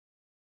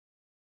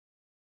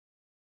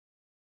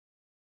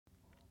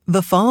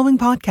The following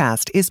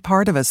podcast is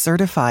part of a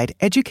certified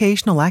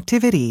educational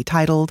activity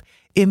titled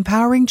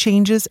Empowering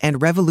Changes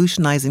and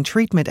Revolutionizing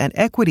Treatment and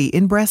Equity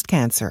in Breast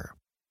Cancer,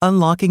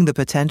 unlocking the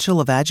potential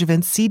of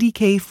adjuvant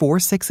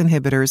CDK4/6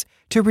 inhibitors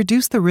to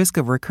reduce the risk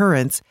of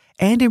recurrence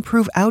and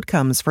improve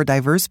outcomes for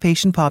diverse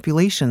patient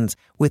populations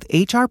with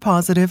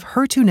HR-positive,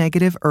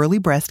 HER2-negative early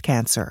breast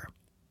cancer.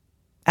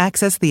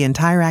 Access the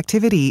entire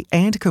activity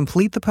and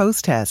complete the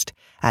post-test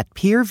at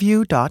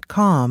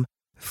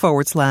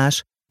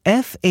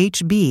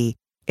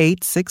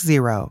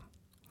peerview.com/FHB860.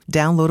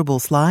 Downloadable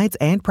slides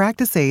and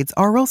practice aids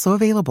are also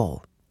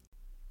available.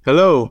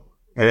 Hello,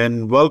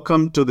 and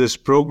welcome to this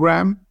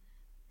program,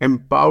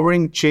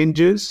 Empowering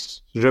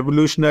Changes,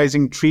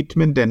 Revolutionizing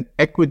Treatment and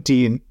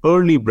Equity in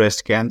Early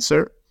Breast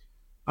Cancer,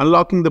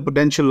 unlocking the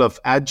potential of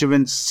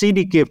adjuvant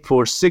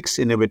CDK4/6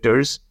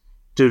 inhibitors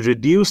to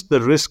reduce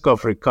the risk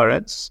of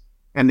recurrence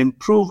and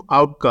improve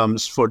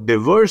outcomes for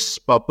diverse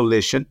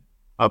population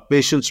of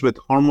patients with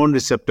hormone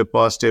receptor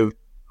positive,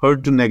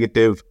 HER2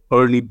 negative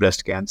early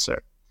breast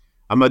cancer.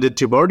 I'm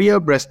Aditya Bardia,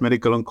 breast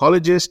medical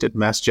oncologist at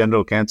Mass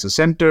General Cancer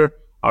Center,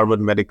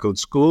 Harvard Medical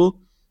School.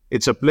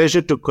 It's a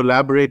pleasure to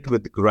collaborate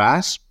with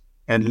GRASP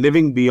and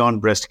Living Beyond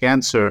Breast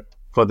Cancer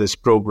for this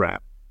program.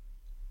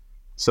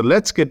 So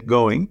let's get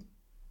going.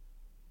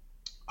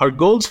 Our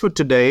goals for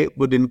today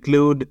would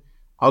include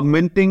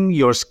augmenting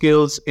your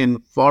skills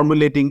in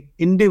formulating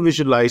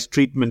individualized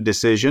treatment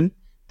decision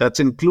that's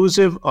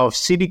inclusive of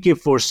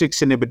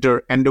CDK4/6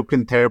 inhibitor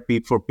endocrine therapy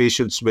for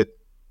patients with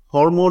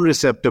hormone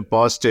receptor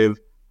positive,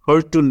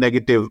 HER2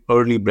 negative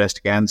early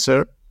breast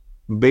cancer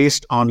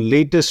based on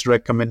latest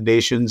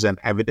recommendations and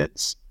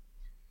evidence.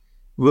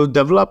 We'll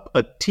develop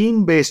a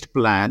team-based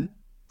plan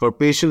for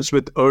patients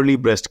with early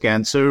breast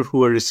cancer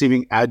who are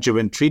receiving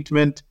adjuvant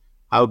treatment,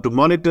 how to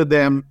monitor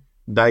them,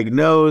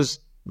 diagnose,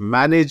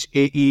 manage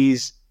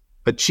AEs,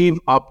 achieve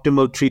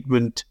optimal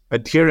treatment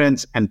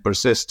adherence and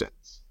persistence.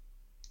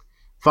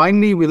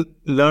 Finally, we'll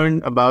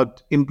learn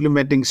about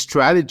implementing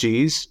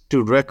strategies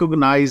to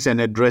recognize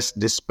and address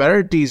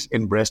disparities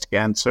in breast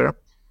cancer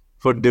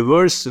for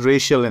diverse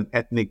racial and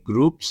ethnic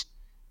groups,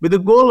 with the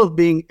goal of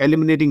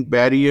eliminating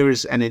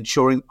barriers and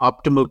ensuring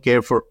optimal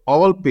care for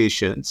all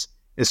patients,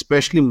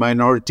 especially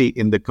minority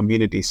in the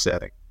community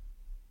setting.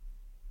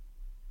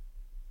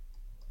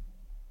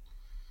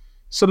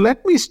 So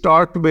let me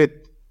start with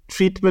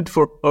treatment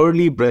for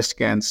early breast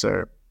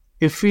cancer.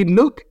 If we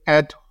look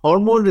at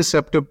hormone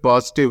receptor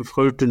positive,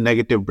 HER2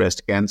 negative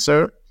breast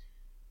cancer,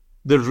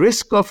 the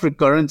risk of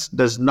recurrence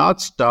does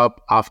not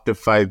stop after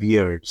 5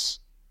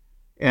 years.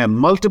 And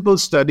multiple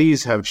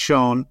studies have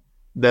shown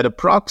that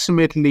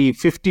approximately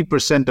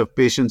 50% of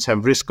patients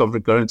have risk of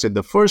recurrence in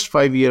the first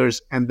 5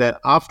 years, and that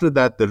after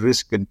that, the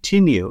risk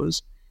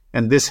continues.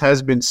 And this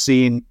has been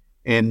seen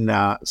in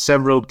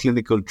several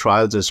clinical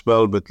trials as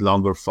well with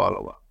longer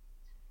follow-up.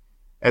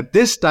 At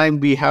this time,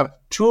 we have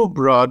two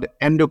broad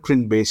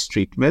endocrine-based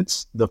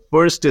treatments. The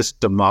first is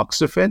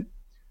tamoxifen,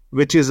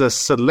 which is a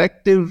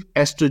selective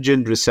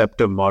estrogen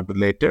receptor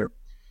modulator.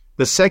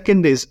 The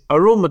second is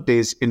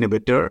aromatase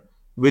inhibitor,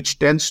 which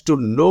tends to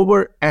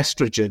lower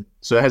estrogen,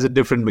 so it has a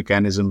different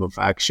mechanism of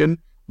action,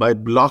 by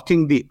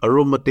blocking the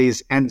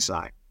aromatase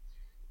enzyme.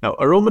 Now,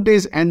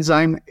 aromatase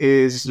enzyme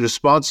is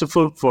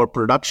responsible for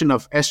production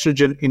of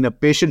estrogen in a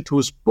patient who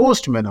is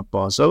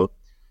postmenopausal.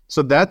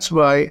 So that's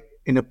why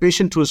in a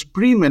patient who is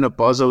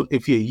premenopausal,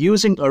 if you're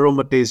using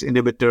aromatase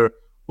inhibitor,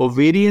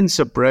 ovarian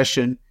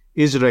suppression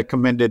is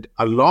recommended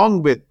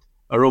along with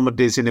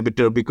aromatase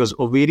inhibitor, because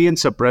ovarian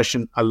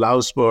suppression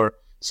allows for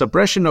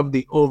suppression of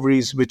the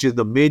ovaries, which is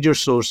the major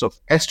source of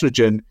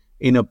estrogen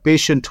in a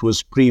patient who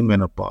is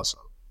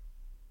premenopausal.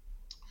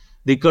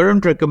 The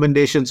current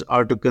recommendations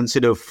are to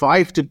consider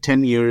 5 to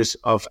 10 years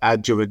of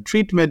adjuvant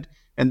treatment,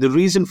 and the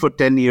reason for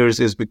 10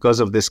 years is because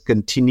of this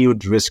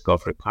continued risk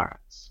of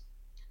recurrence.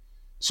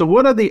 So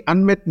what are the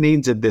unmet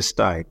needs at this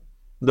time?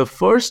 The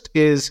first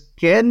is,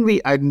 can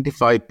we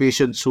identify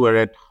patients who are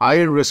at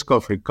higher risk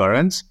of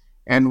recurrence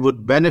and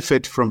would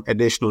benefit from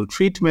additional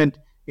treatment,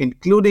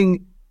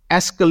 including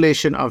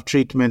escalation of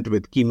treatment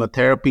with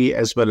chemotherapy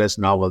as well as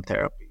novel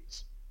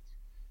therapies?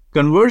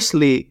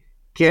 Conversely,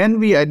 can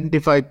we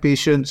identify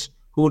patients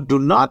who do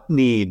not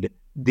need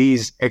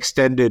these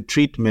extended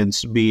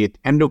treatments, be it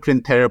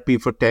endocrine therapy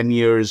for 10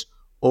 years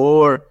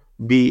or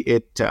be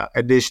it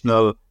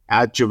additional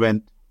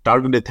adjuvant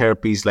targeted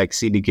therapies like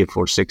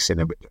CDK4/6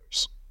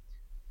 inhibitors?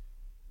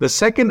 The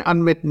second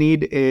unmet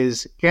need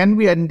is, can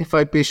we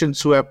identify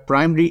patients who have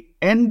primary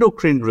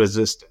endocrine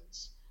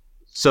resistance?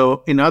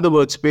 So in other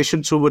words,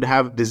 patients who would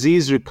have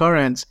disease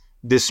recurrence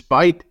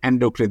despite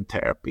endocrine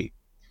therapy.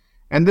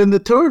 And then the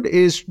third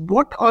is,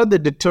 what are the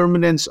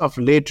determinants of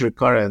late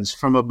recurrence?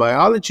 From a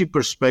biology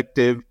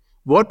perspective,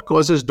 what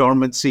causes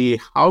dormancy?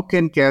 How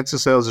can cancer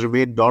cells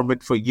remain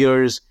dormant for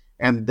years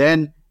and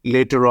then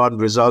later on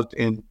result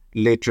in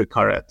late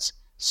recurrence?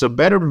 So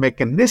better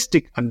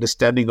mechanistic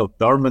understanding of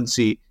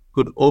dormancy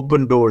could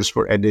open doors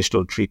for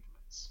additional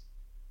treatments.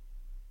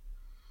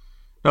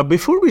 Now,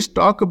 before we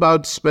talk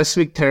about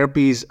specific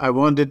therapies, I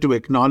wanted to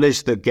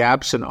acknowledge the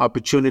gaps and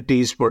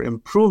opportunities for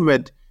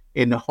improvement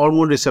in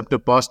hormone receptor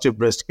positive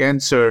breast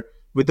cancer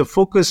with a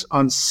focus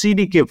on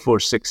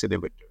CDK4/6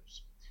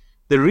 inhibitors.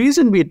 The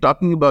reason we're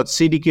talking about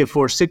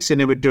CDK4/6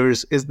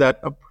 inhibitors is that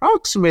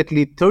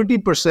approximately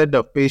 30%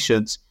 of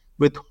patients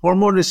with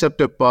hormone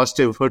receptor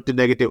positive, HER2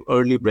 negative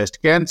early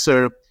breast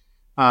cancer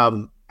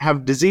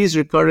have disease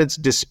recurrence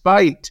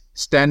despite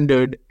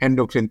standard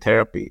endocrine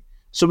therapy.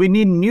 So we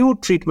need new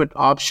treatment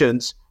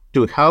options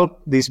to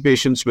help these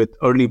patients with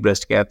early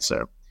breast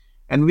cancer.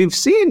 And we've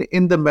seen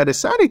in the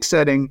metastatic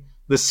setting,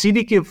 the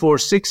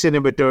CDK4/6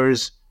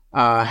 inhibitors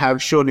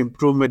have shown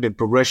improvement in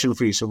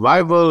progression-free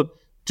survival.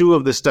 2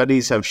 of the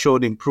studies have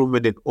shown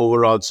improvement in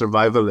overall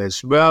survival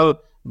as well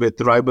with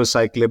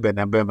ribociclib and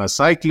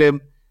abemaciclib.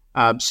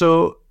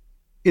 So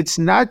it's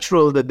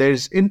natural that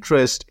there's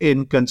interest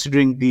in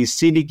considering these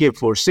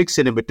CDK4/6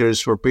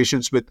 inhibitors for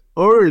patients with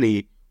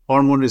early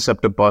hormone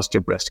receptor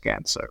positive breast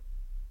cancer.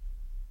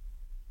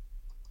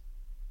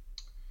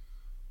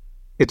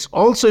 It's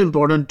also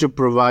important to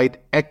provide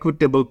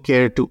equitable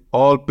care to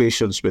all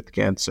patients with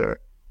cancer.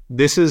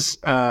 This is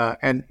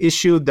an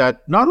issue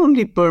that not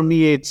only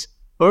permeates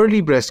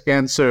early breast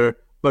cancer,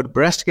 but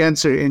breast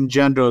cancer in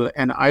general,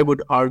 and I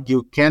would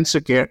argue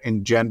cancer care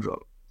in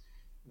general.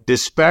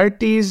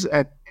 Disparities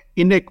and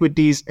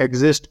inequities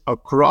exist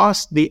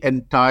across the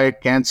entire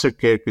cancer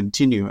care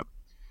continuum,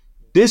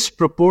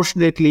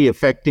 disproportionately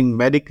affecting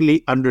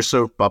medically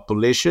underserved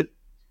population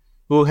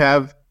who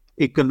have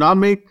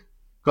economic,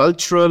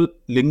 cultural,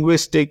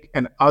 linguistic,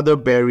 and other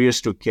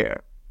barriers to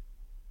care.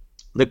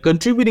 The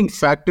contributing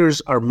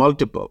factors are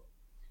multiple: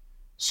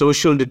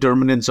 social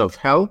determinants of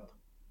health,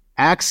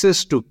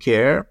 access to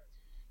care,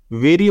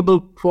 variable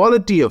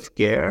quality of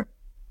care,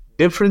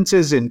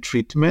 differences in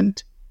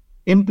treatment,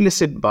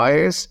 implicit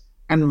bias,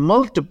 and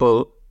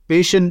multiple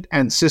patient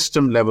and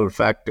system level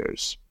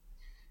factors.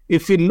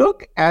 If we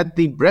look at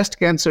the breast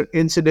cancer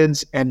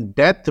incidence and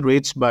death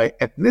rates by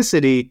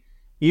ethnicity,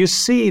 you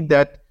see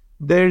that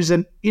there's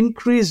an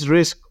increased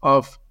risk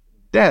of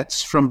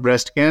deaths from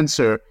breast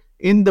cancer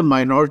in the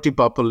minority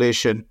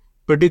population,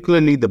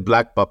 particularly the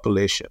Black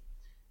population.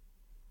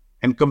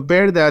 And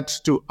compare that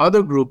to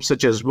other groups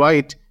such as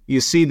white, you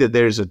see that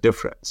there's a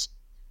difference.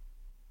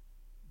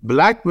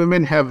 Black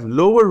women have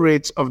lower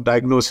rates of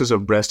diagnosis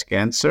of breast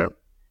cancer.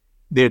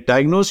 They're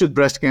diagnosed with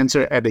breast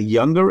cancer at a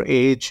younger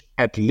age,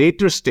 at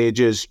later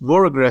stages,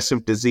 more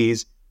aggressive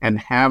disease, and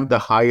have the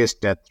highest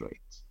death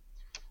rates.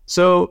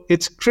 So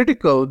it's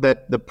critical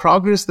that the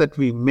progress that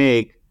we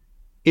make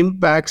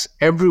impacts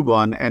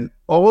everyone, and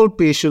all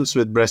patients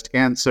with breast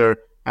cancer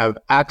have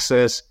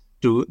access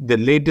to the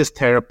latest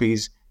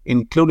therapies,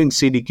 including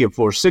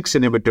CDK4/6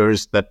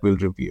 inhibitors that we'll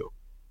review.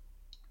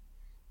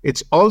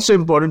 It's also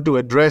important to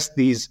address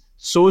these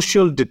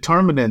social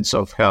determinants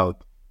of health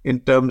in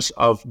terms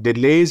of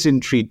delays in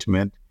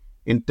treatment,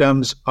 in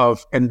terms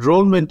of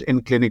enrollment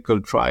in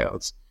clinical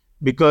trials,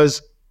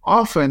 because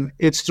often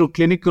it's through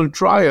clinical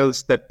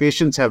trials that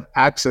patients have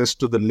access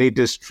to the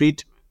latest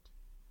treatment.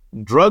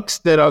 Drugs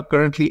that are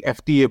currently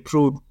FDA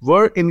approved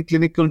were in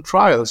clinical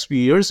trials a few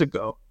years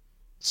ago.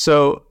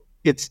 So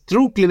it's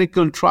through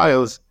clinical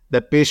trials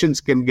that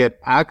patients can get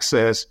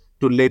access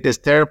to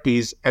latest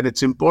therapies, and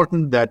it's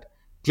important that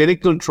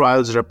clinical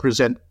trials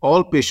represent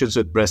all patients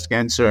with breast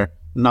cancer,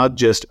 not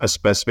just a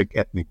specific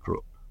ethnic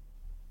group.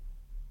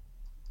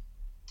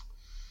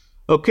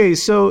 Okay,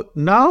 so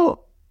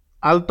now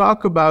I'll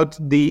talk about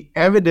the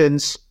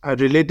evidence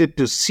related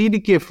to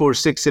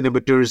CDK4/6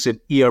 inhibitors in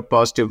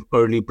ER-positive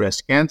early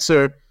breast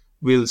cancer.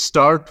 We'll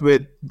start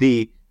with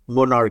the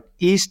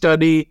MONARCH-E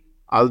study.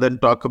 I'll then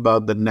talk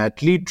about the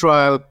NATLEAD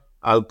trial.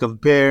 I'll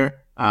compare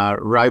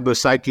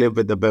ribociclib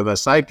with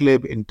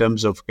abemaciclib in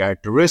terms of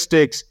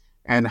characteristics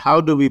and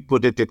how do we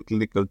put it in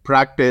clinical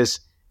practice.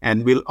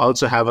 And we'll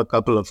also have a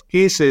couple of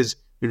cases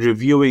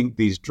reviewing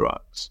these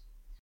drugs.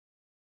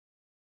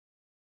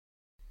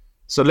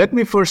 So let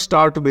me first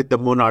start with the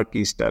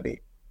MONARCH-E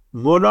study.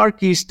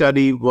 MONARCH-E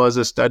study was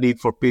a study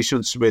for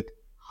patients with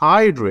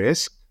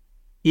high-risk,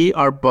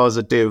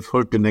 ER-positive,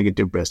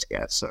 HER2-negative breast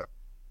cancer.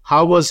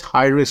 How was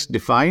high-risk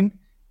defined?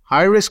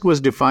 High-risk was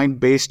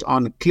defined based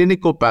on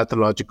clinical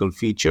pathological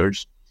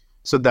features.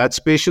 So that's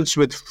patients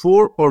with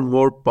 4 or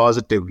more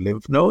positive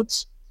lymph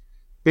nodes,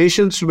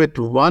 patients with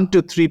 1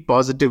 to 3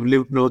 positive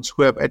lymph nodes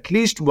who have at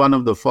least one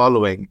of the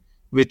following,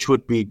 which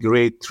would be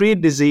grade 3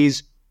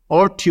 disease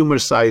or tumor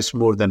size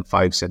more than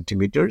 5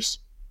 centimeters.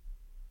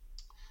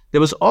 There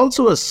was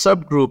also a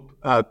subgroup,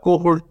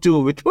 cohort 2,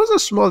 which was a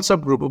small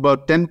subgroup,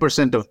 about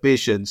 10% of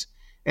patients.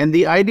 And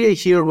the idea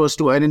here was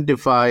to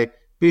identify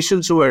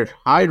patients who were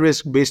high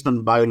risk based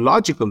on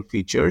biological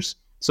features.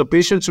 So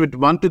patients with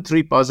 1 to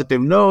 3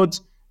 positive nodes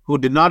who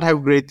did not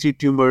have grade 3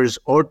 tumors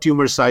or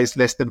tumor size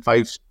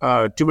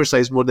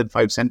more than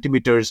 5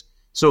 centimeters.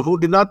 So who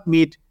did not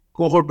meet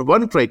cohort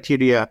 1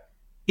 criteria.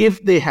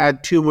 If they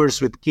had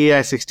tumors with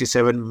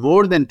Ki-67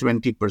 more than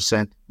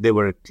 20%, they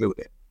were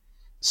included.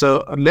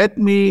 So let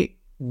me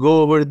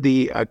go over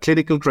the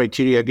clinical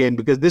criteria again,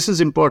 because this is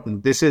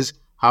important. This is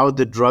how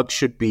the drug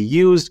should be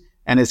used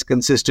and is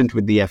consistent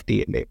with the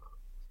FDA label.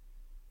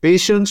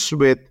 Patients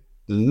with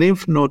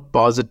lymph node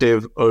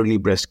positive early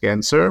breast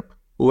cancer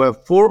who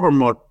have 4 or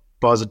more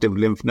positive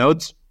lymph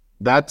nodes.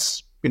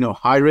 That's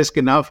high risk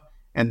enough,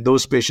 and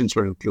those patients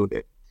were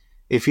included.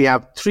 If you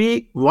have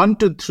 1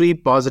 to 3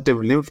 positive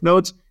lymph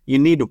nodes, you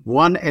need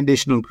one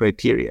additional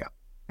criteria,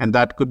 and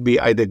that could be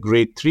either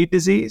grade 3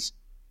 disease,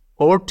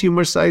 or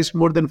tumor size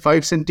more than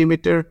 5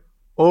 centimeter,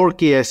 or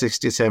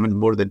Ki67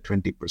 more than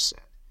 20%.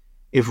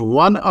 If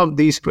one of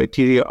these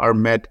criteria are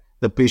met,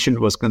 the patient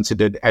was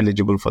considered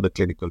eligible for the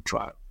clinical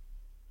trial.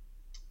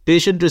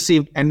 Patient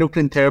received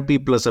endocrine therapy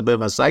plus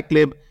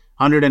abemaciclib,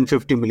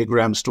 150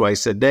 milligrams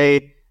twice a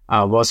day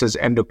versus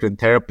endocrine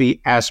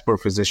therapy as per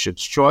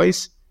physician's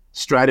choice,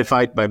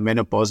 stratified by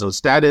menopausal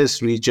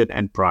status, region,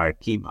 and prior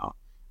chemo.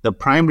 The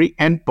primary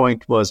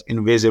endpoint was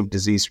invasive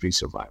disease-free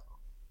survival.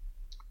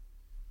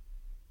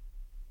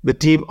 The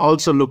team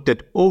also looked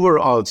at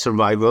overall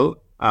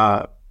survival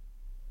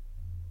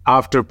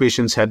after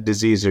patients had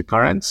disease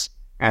recurrence,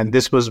 and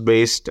this was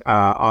based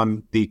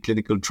on the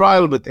clinical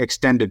trial with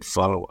extended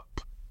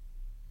follow-up.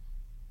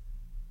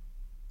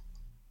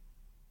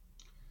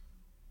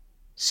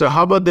 So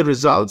how about the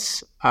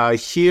results?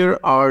 Here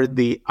are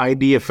the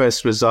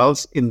IDFS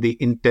results in the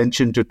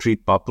intention to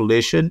treat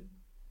population.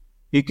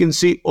 You can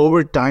see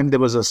over time there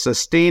was a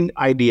sustained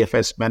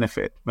IDFS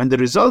benefit. When the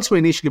results were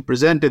initially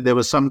presented, there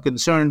was some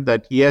concern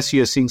that yes,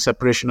 you're seeing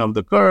separation of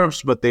the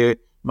curves, but they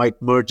might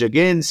merge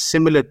again,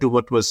 similar to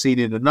what was seen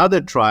in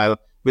another trial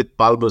with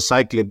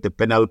palbociclib, the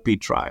Penelope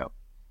trial.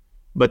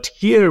 But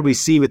here we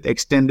see with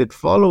extended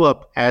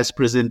follow-up as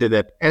presented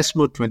at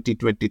ESMO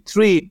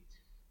 2023,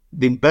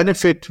 the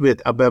benefit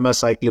with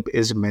abemaciclib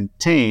is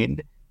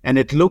maintained, and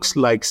it looks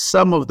like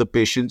some of the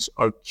patients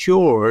are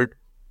cured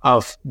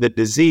of the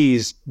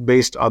disease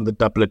based on the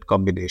doublet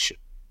combination.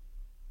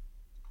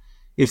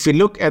 If we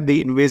look at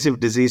the invasive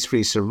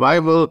disease-free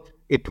survival,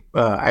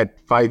 at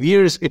 5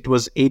 years, it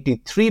was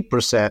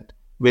 83%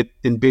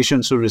 in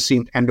patients who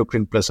received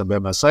endocrine plus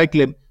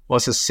abemaciclib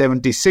versus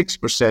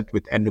 76%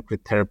 with endocrine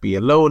therapy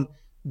alone.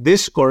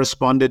 This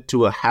corresponded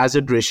to a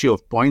hazard ratio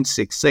of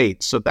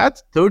 0.68. So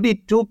that's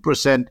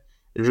 32%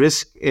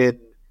 risk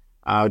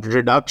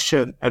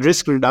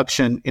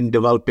reduction in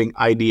developing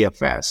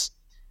IDFS.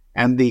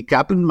 And the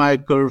Kaplan-Meier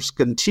curves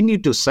continue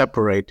to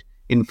separate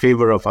in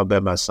favor of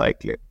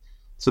abemaciclib.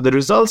 So the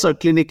results are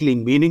clinically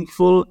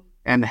meaningful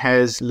and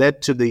has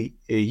led to the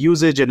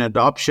usage and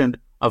adoption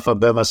of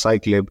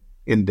abemaciclib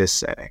in this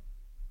setting.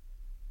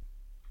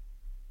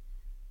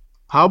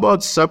 How about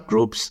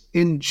subgroups?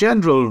 In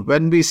general,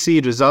 when we see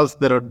results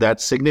that are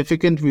that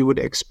significant, we would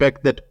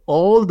expect that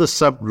all the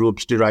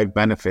subgroups derive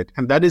benefit,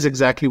 and that is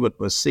exactly what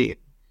was seen.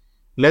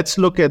 Let's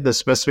look at the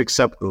specific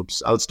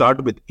subgroups. I'll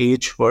start with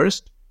age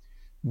first.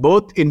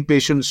 Both in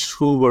patients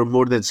who were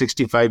more than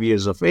 65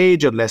 years of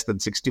age or less than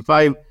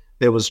 65,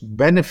 there was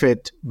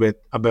benefit with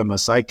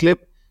abemaciclib.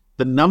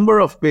 The number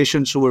of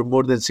patients who were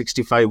more than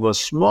 65 was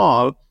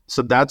small,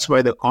 so that's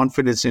why the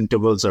confidence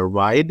intervals are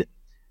wide.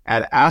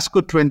 At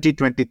ASCO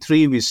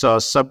 2023, we saw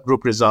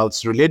subgroup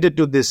results related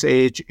to this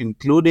age,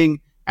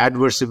 including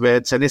adverse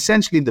events, and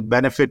essentially the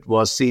benefit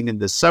was seen in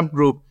the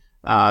subgroup.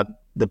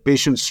 The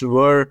patients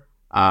were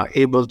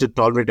able to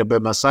tolerate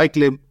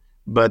abemaciclib,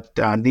 but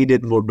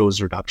needed more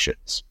dose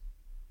reductions.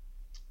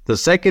 The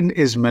second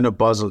is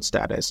menopausal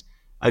status.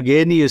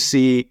 Again, you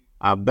see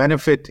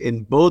benefit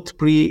in both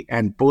pre-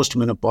 and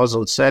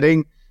post-menopausal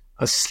setting,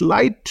 a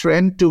slight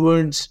trend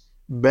towards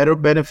better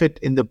benefit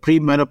in the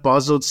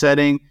pre-menopausal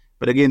setting,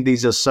 but again,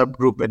 these are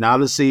subgroup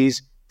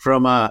analyses.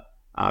 From a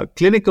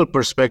clinical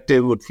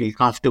perspective, would feel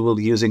comfortable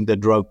using the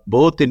drug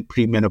both in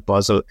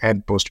premenopausal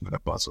and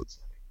postmenopausal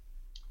setting.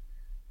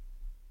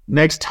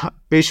 Next,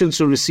 patients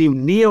who received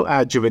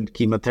neoadjuvant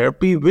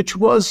chemotherapy, which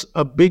was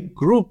a big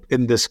group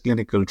in this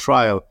clinical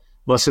trial,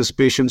 versus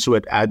patients who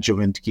had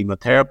adjuvant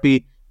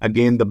chemotherapy.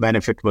 Again, the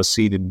benefit was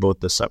seen in both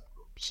the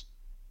subgroups.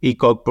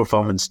 ECOG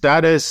performance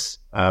status,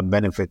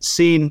 benefit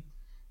seen.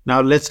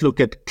 Now let's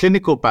look at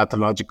clinical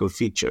pathological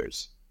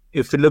features.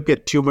 If we look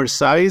at tumor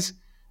size,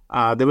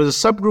 there was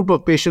a subgroup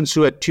of patients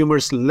who had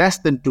tumors less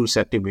than 2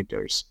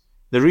 centimeters.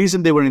 The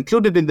reason they were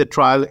included in the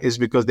trial is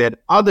because they had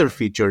other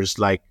features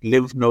like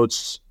lymph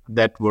nodes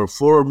that were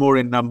 4 or more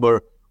in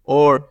number,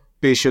 or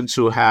patients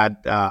who had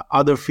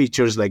other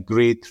features like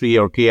grade 3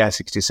 or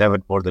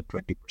Ki67 more than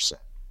 20%.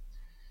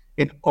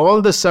 In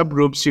all the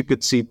subgroups, you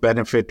could see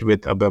benefit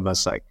with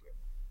abemaciclib,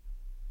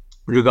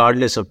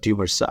 regardless of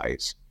tumor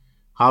size.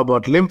 How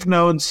about lymph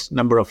nodes?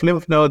 Number of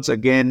lymph nodes,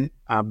 again,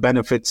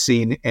 benefit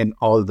seen in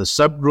all the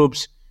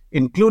subgroups,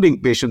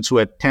 including patients who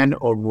had 10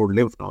 or more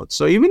lymph nodes.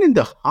 So even in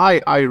the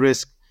high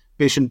risk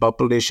patient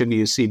population,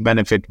 you see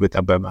benefit with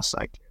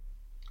abemaciclib.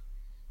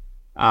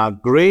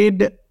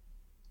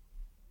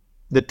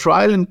 The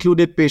trial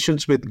included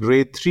patients with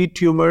grade 3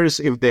 tumors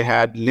if they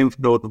had lymph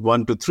node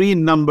 1 to 3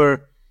 in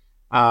number.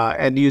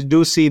 And you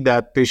do see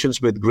that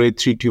patients with grade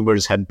 3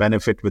 tumors had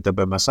benefit with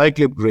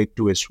abemaciclib, grade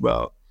 2 as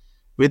well.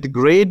 With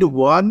grade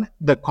 1,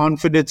 the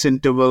confidence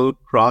interval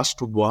crossed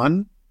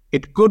 1.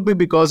 It could be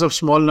because of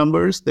small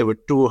numbers. There were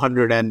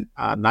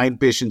 209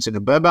 patients in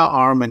the abema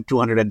arm and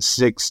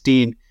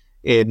 216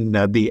 in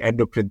the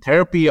endocrine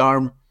therapy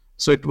arm.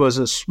 So it was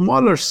a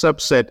smaller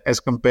subset as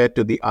compared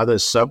to the other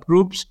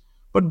subgroups.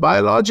 But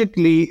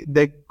biologically,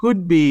 there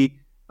could be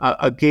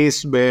a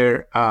case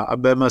where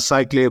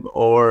abemaciclib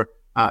or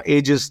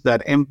agents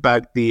that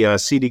impact the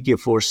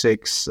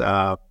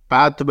CDK4/6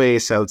 pathway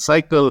cell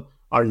cycle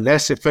are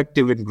less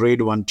effective in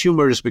grade 1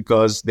 tumors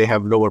because they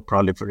have lower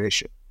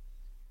proliferation.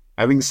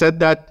 Having said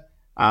that,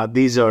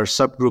 these are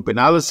subgroup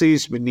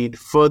analyses. We need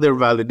further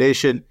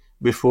validation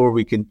before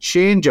we can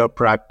change our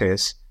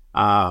practice.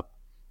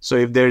 So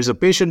if there is a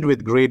patient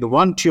with grade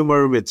 1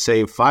 tumor with,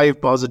 say,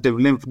 5 positive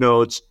lymph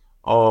nodes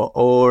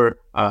or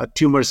a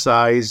tumor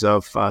size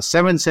of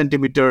 7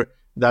 centimeter,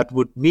 that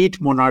would meet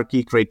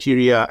monarchy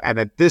criteria, and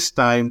at this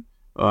time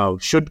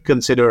should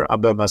consider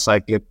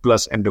abemaciclib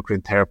plus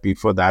endocrine therapy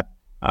for that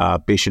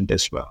patient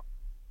as well.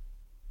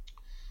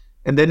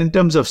 And then in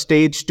terms of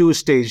stage 2,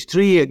 stage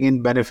 3,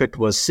 again, benefit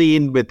was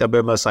seen with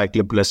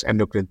abemaciclib plus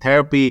endocrine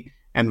therapy.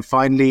 And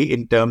finally,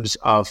 in terms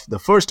of the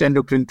first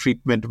endocrine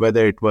treatment,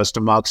 whether it was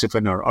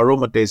tamoxifen or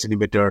aromatase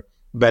inhibitor,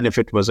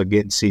 benefit was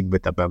again seen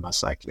with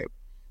abemaciclib.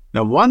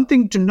 Now, one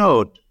thing to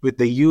note with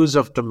the use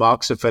of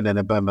tamoxifen and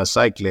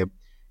abemaciclib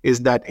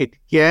is that it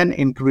can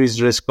increase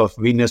risk of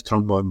venous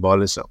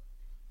thromboembolism.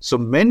 So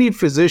many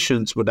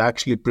physicians would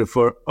actually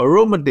prefer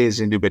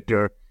aromatase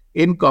inhibitor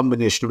in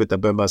combination with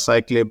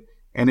abemaciclib,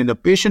 and in a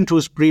patient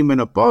who's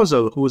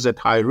premenopausal, who's at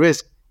high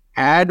risk,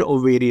 add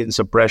ovarian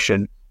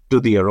suppression to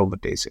the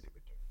aromatase inhibitor.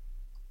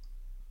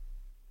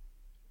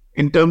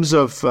 In terms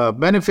of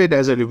benefit,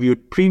 as I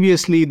reviewed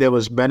previously, there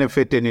was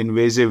benefit in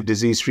invasive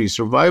disease-free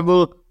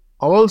survival,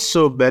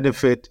 also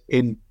benefit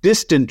in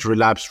distant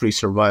relapse-free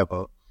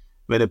survival.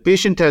 When a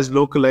patient has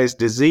localized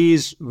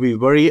disease, we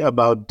worry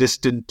about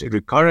distant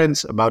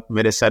recurrence, about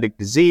metastatic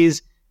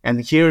disease,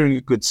 and here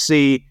you could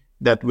see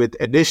that with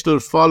additional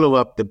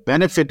follow-up, the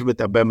benefit with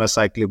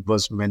abemaciclib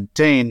was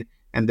maintained,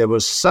 and there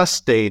was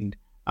sustained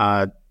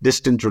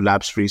distant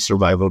relapse-free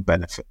survival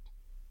benefit.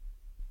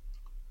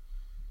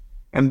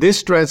 And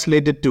this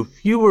translated to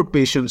fewer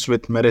patients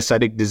with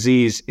metastatic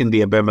disease in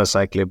the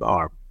abemaciclib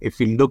arm. If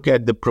we look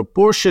at the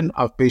proportion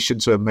of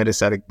patients who have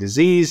metastatic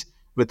disease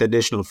with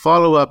additional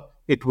follow-up,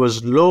 it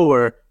was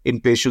lower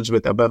in patients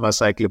with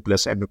abemaciclib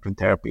plus endocrine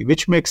therapy,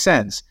 which makes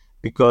sense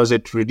because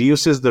it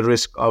reduces the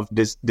risk of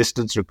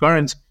distant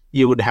recurrence.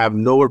 You would have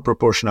lower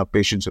proportion of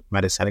patients with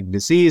metastatic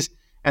disease.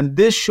 And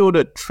this showed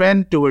a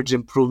trend towards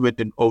improvement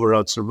in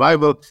overall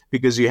survival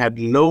because you had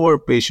lower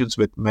patients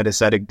with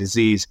metastatic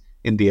disease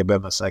in the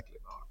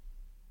abemaciclib arm.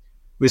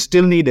 We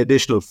still need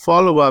additional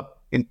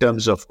follow-up in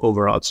terms of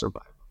overall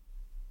survival.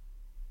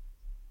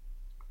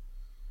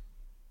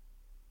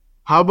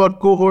 How about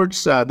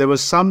cohorts? There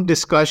was some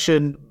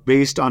discussion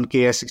based on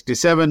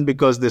Ki-67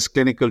 because this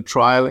clinical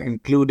trial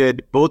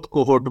included both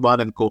cohort 1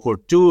 and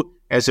cohort 2.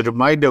 As a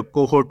reminder,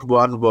 cohort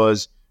 1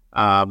 was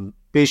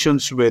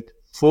patients with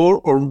 4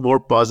 or more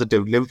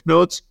positive lymph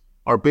nodes,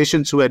 or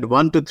patients who had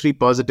 1 to 3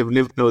 positive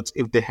lymph nodes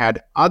if they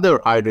had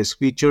other high-risk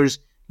features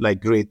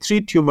like grade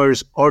 3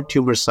 tumors or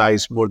tumor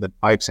size more than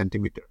 5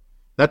 centimeter.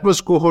 That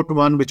was cohort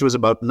 1, which was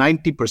about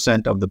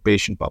 90% of the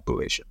patient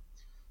population.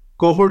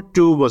 Cohort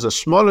 2 was a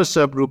smaller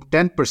subgroup,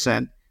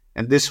 10%,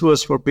 and this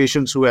was for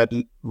patients who had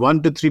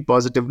 1 to 3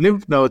 positive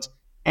lymph nodes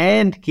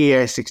and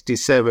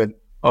Ki-67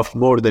 of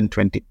more than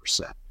 20%.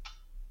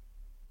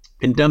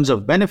 In terms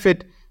of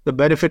benefit, the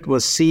benefit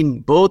was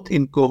seen both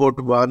in cohort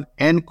 1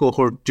 and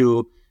cohort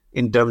 2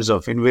 in terms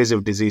of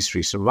invasive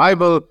disease-free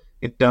survival,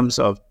 in terms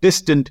of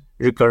distant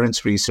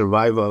recurrence-free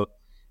survival.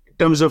 In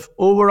terms of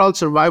overall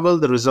survival,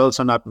 the results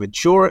are not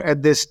mature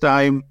at this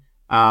time,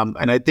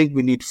 and I think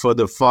we need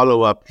further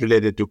follow-up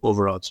related to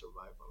overall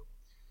survival.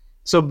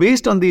 So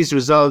based on these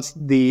results,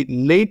 the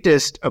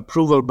latest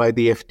approval by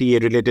the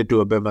FDA related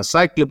to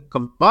abemaciclib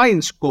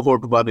combines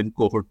cohort 1 and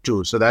cohort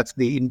 2. So that's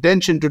the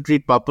intention to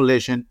treat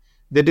population.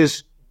 That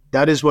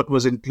is what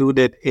was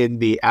included in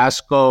the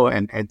ASCO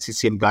and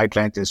NCCN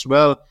guidelines as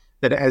well,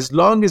 that as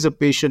long as a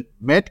patient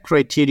met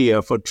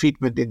criteria for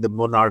treatment in the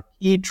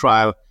MONARCH-E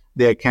trial,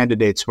 they are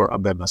candidates for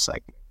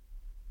abemaciclib.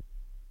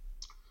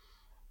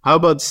 How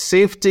about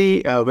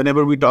safety?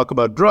 Whenever we talk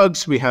about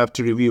drugs, we have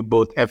to review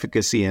both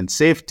efficacy and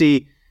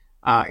safety.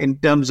 In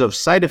terms of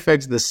side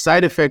effects, the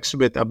side effects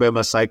with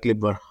abemaciclib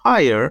were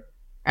higher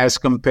as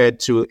compared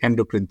to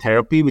endocrine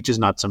therapy, which is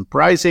not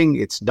surprising.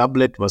 Its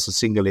doublet was a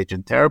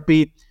single-agent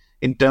therapy.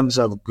 In terms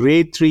of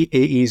grade 3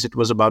 AEs, it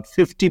was about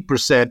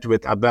 50%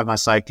 with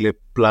abemaciclib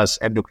plus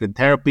endocrine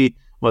therapy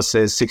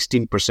versus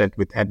 16%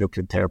 with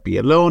endocrine therapy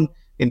alone.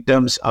 In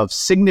terms of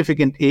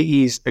significant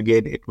AEs,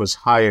 again, it was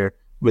higher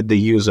with the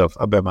use of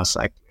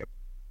abemaciclib.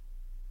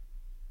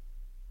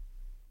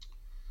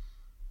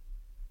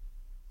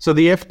 So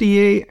the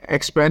FDA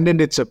expanded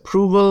its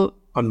approval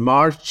on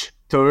March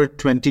 3rd,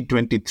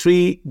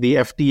 2023. The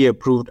FDA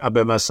approved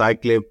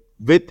abemaciclib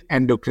with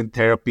endocrine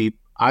therapy,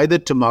 either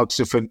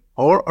tamoxifen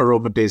or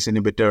aromatase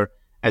inhibitor,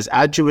 as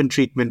adjuvant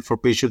treatment for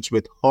patients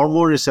with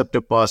hormone receptor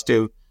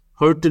positive,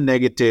 HER2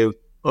 negative,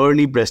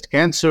 early breast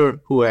cancer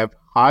who have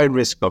high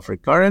risk of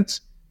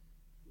recurrence.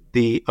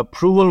 The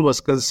approval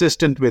was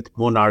consistent with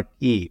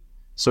MONARCH-E.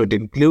 So it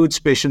includes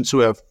patients who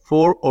have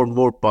 4 or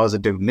more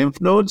positive lymph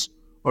nodes,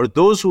 or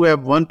those who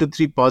have 1 to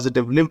 3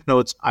 positive lymph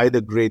nodes,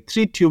 either grade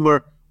 3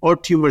 tumor or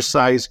tumor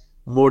size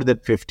more than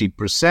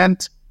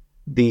 50%.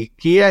 The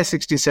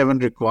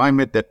Ki-67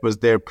 requirement that was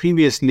there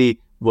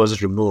previously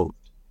was removed.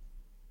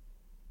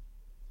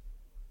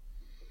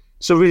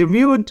 So we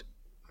reviewed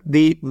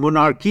the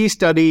monarchy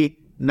study.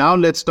 Now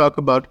let's talk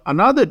about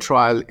another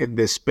trial in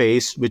this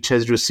space which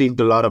has received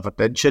a lot of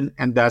attention,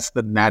 and that's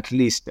the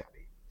NATALEE study.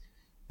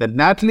 The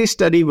NATALEE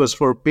study was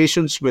for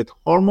patients with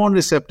hormone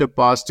receptor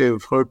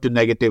positive, HER2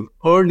 negative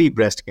early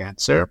breast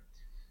cancer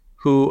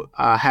who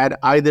had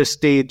either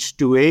stage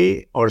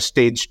 2A or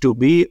stage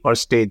 2B or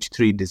stage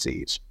 3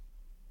 disease.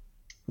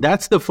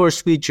 That's the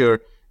first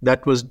feature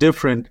that was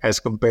different as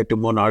compared to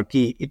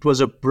monarchy. It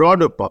was a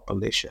broader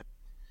population.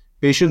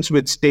 Patients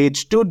with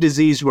stage 2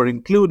 disease were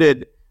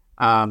included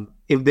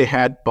if they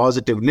had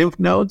positive lymph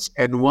nodes,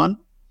 N1,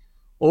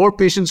 or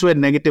patients who had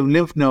negative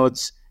lymph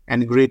nodes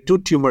and grade 2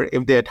 tumor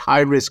if they had high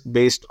risk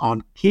based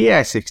on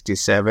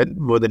Ki-67,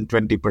 more than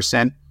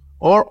 20%,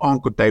 or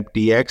oncotype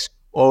DX,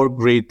 or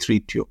grade 3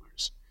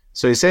 tumors.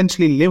 So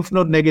essentially, lymph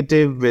node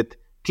negative with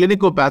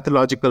clinical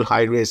pathological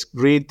high risk,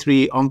 grade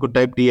 3,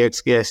 oncotype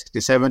DX,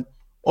 Ki-67,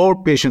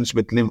 or patients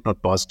with lymph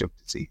node positive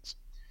disease.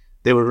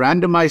 They were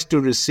randomized to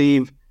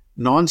receive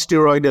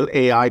non-steroidal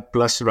AI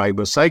plus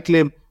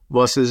ribociclib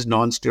versus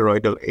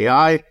non-steroidal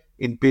AI.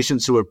 In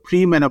patients who were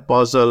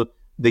premenopausal,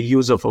 the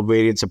use of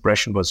ovarian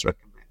suppression was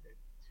recommended.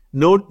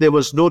 Note there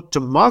was no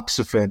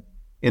tamoxifen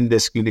in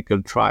this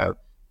clinical trial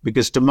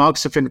because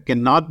tamoxifen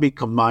cannot be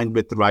combined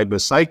with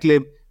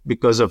ribociclib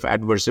because of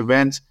adverse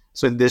events.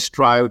 So in this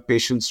trial,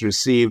 patients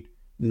received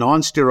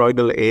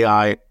non-steroidal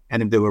AI,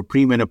 and if they were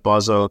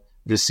premenopausal,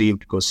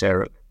 received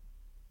goserelin.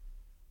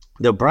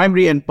 The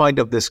primary endpoint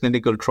of this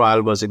clinical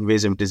trial was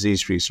invasive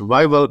disease-free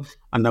survival,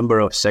 a number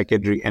of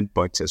secondary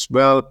endpoints as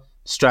well.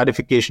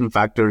 Stratification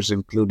factors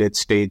included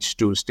stage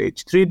 2,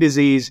 stage 3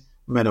 disease,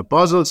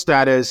 menopausal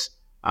status,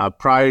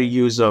 prior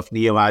use of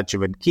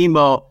neoadjuvant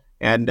chemo,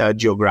 and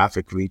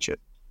geographic region.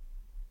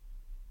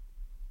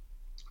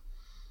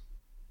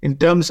 In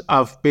terms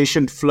of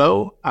patient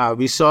flow,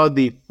 we saw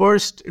the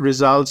first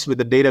results with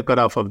the data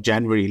cutoff of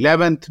January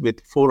 11th with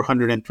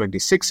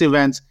 426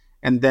 events,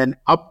 and then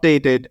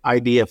updated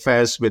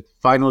IDFS with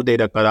final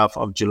data cutoff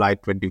of July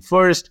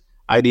 21st,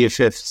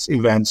 IDFS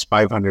events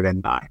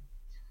 509.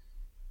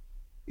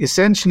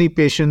 Essentially,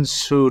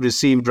 patients who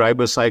received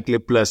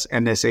ribociclib plus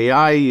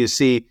NSAI, you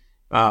see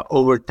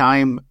over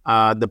time,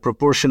 the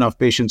proportion of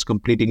patients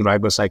completing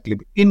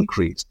ribociclib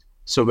increased.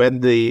 So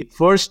when the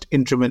first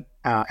interim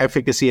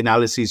efficacy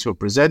analyses were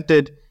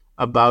presented,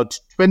 about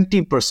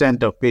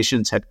 20% of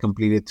patients had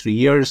completed 3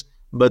 years,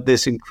 but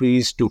this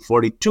increased to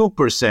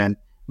 42%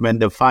 when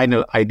the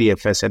final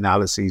IDFS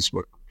analyses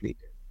were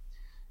completed.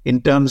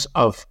 In terms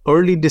of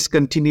early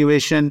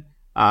discontinuation,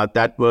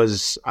 that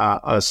was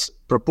a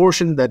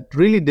proportion that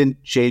really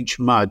didn't change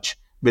much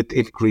with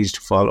increased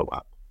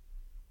follow-up.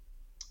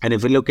 And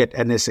if we look at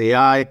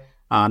NSAI,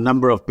 a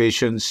number of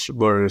patients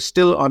were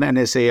still on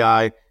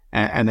NSAI,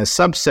 and a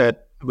subset,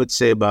 I would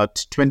say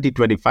about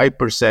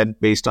 20-25%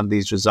 based on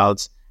these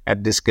results,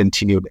 had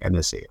discontinued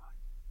NSAI.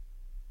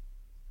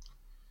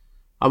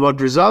 About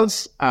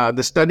results,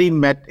 the study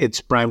met its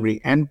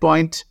primary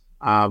endpoint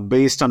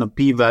based on a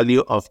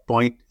p-value of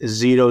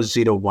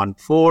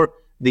 0.0014.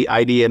 The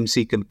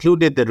IDMC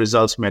concluded the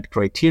results met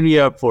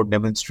criteria for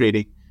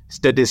demonstrating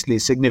statistically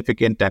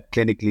significant and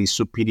clinically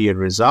superior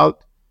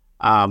result.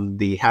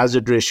 The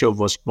hazard ratio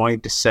was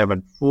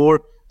 0.74,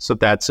 so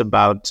that's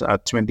about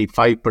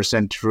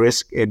 25%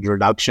 risk in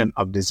reduction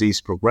of disease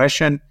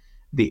progression.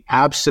 The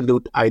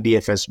absolute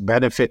IDFS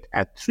benefit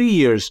at 3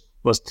 years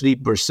was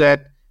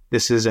 3%.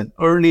 This is an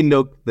early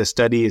look. The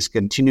study is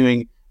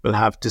continuing. We'll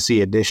have to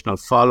see additional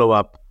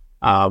follow-up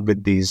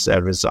with these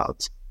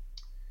results.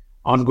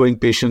 Ongoing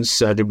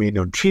patients remain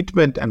on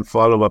treatment, and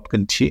follow-up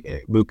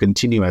will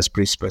continue as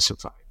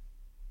pre-specified.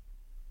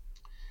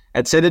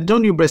 At San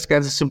Antonio Breast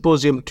Cancer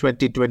Symposium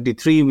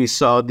 2023, we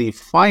saw the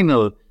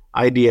final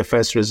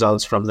IDFS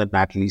results from the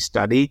NATALEE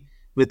study.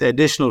 With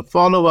additional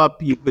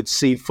follow-up, you could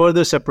see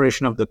further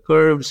separation of the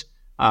curves,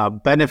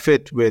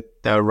 benefit with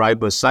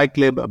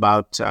ribociclib,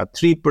 about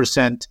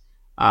 3%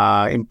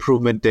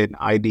 improvement in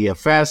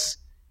IDFS.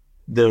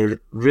 The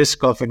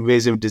risk of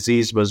invasive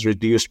disease was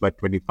reduced by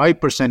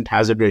 25%,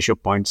 hazard ratio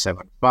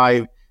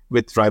 0.75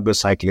 with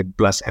ribociclib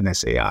plus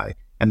NSAI,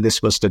 and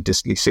this was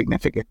statistically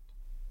significant.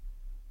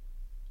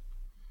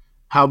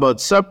 How about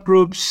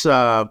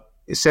subgroups?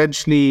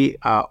 Essentially,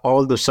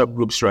 all the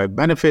subgroups derive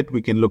benefit.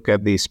 We can look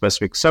at the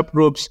specific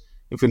subgroups.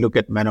 If we look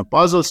at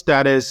menopausal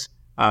status,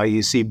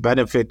 you see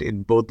benefit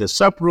in both the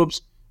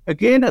subgroups.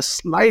 Again, a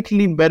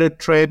slightly better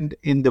trend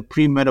in the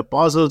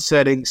premenopausal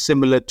setting,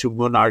 similar to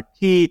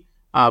monarchy,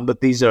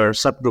 but these are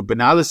subgroup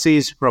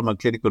analyses from a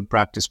clinical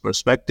practice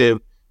perspective.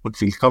 Would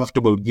feel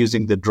comfortable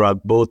using the drug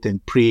both in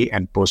pre-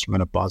 and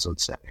postmenopausal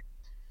setting.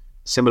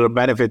 Similar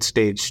benefit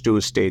stage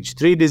 2, stage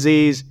 3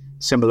 disease.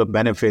 Similar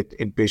benefit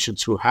in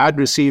patients who had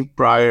received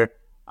prior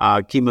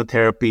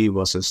chemotherapy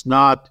versus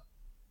not.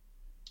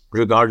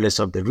 regardless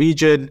of the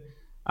region,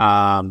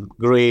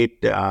 grade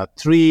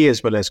 3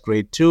 as well as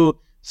grade 2.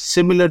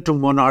 Similar to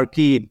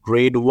monarchy, in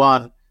grade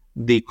 1,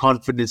 the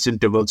confidence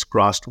intervals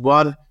crossed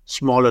 1,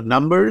 smaller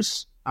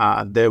numbers.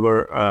 There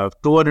were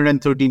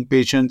 213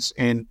 patients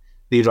in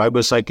the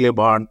ribociclib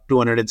arm,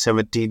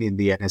 217 in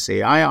the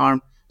NSAI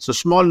arm. So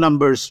small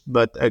numbers,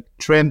 but a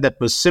trend that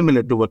was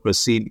similar to what was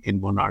seen in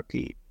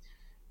monarchy.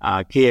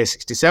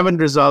 Ki-67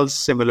 results,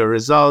 similar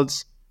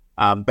results,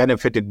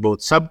 benefit in both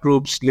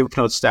subgroups, lymph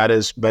node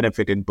status,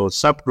 benefit in both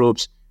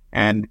subgroups,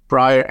 and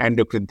prior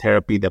endocrine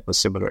therapy that was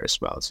similar as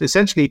well. So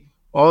essentially,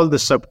 all the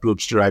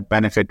subgroups derive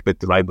benefit with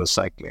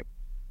ribociclib.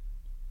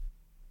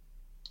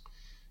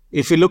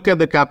 If you look at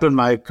the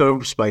Kaplan-Meier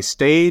curves by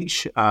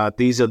stage,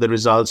 these are the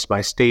results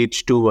by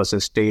stage 2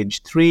 versus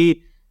stage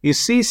 3. You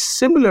see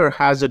similar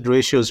hazard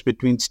ratios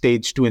between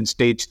stage 2 and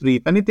stage 3.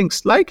 If anything,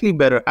 slightly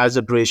better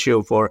hazard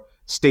ratio for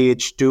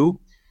stage 2.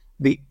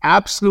 The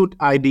absolute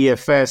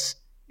IDFS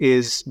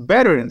is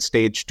better in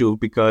stage 2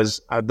 because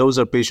those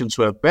are patients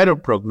who have better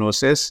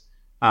prognosis.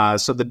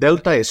 So the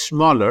delta is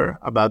smaller,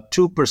 about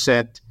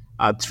 2%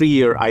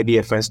 3-year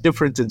IDFS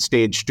difference in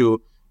stage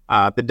 2.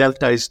 The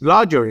delta is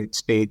larger in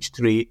stage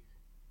 3,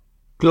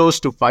 close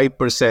to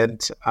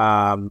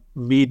 5%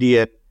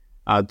 median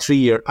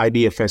 3-year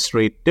IDFS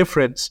rate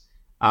difference,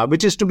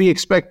 which is to be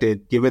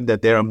expected given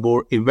that there are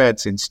more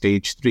events in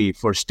stage 3.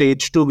 For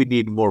stage 2, we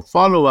need more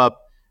follow-up,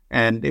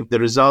 and if the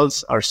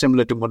results are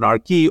similar to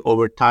monarchy,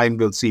 over time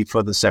we'll see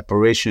further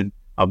separation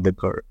of the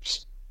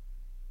curves.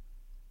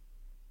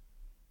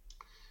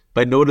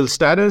 By nodal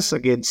status,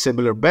 again,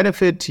 similar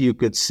benefit. You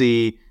could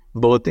see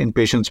both in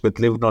patients with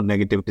lymph node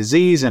negative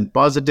disease and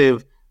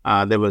positive,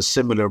 there was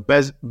similar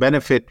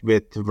benefit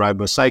with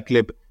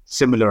ribociclib,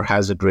 similar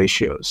hazard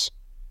ratios.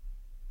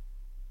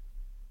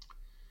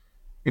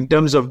 In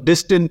terms of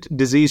distant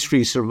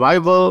disease-free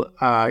survival,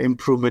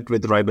 improvement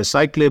with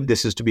ribociclib,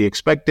 this is to be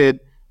expected.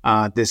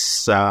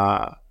 This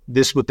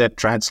would then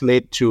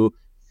translate to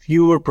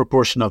fewer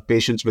proportion of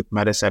patients with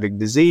metastatic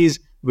disease,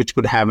 which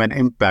could have an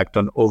impact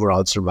on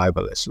overall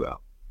survival as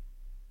well.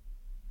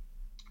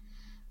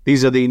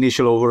 These are the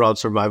initial overall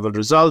survival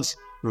results,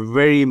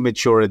 very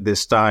mature at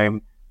this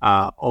time,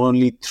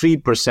 only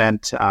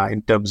 3%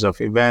 in terms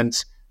of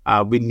events.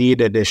 We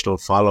need additional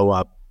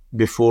follow-up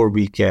before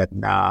we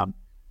can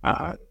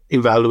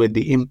evaluate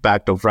the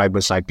impact of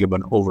ribociclib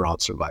on overall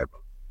survival.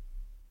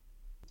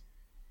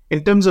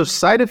 In terms of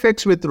side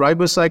effects with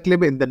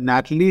ribociclib in the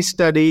NATALEE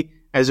study,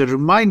 as a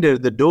reminder,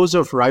 the dose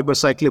of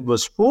ribociclib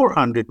was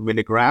 400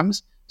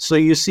 milligrams. So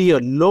you see a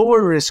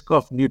lower risk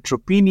of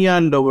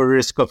neutropenia, lower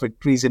risk of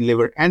increase in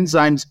liver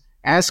enzymes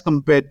as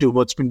compared to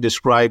what's been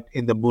described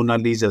in the Mona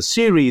Lisa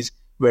series,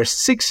 where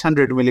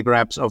 600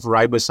 milligrams of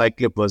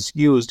ribociclib was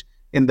used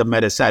in the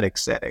metastatic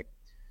setting.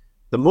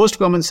 The most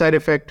common side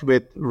effect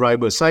with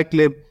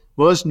ribociclib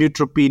was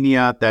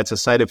neutropenia. That's a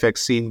side effect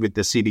seen with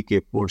the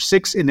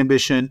CDK4/6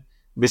 inhibition.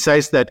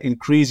 Besides that,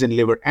 increase in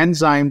liver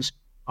enzymes.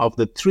 Of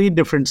the 3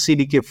 different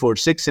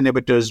CDK4/6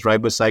 inhibitors,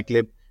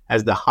 ribociclib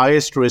has the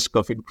highest risk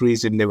of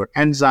increase in liver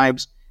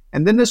enzymes,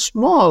 and then a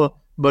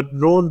small but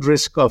known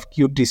risk of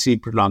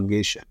QTc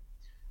prolongation.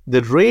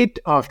 The rate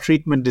of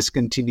treatment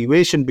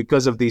discontinuation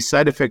because of these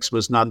side effects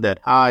was not that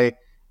high.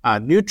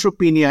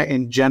 Neutropenia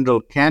in general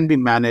can be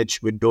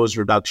managed with dose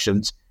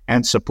reductions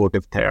and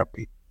supportive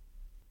therapy.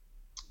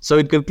 So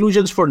in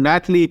conclusions for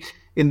NATALEE,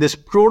 in this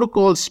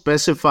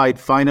protocol-specified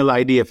final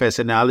IDFS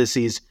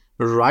analyses,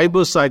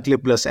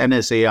 ribociclib plus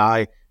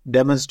NSAI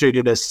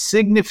demonstrated a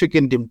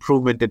significant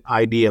improvement in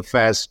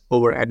IDFS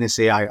over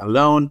NSAI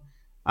alone.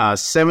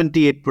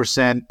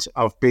 78%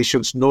 of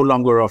patients no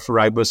longer off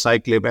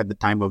ribociclib at the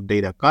time of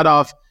data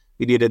cutoff.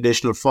 We need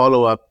additional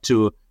follow-up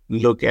to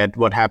look at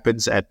what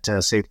happens at,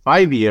 say,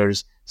 5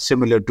 years,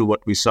 similar to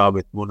what we saw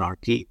with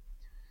monarchy.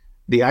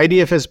 The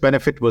IDFS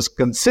benefit was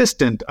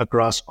consistent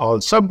across all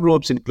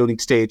subgroups, including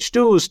stage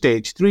 2,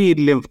 stage 3,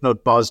 lymph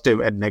node positive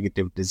and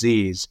negative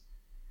disease.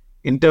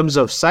 In terms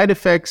of side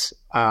effects,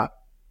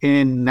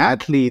 in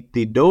NATALEE,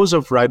 the dose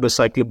of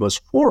ribociclib was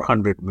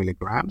 400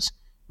 milligrams,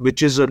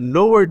 which is a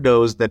lower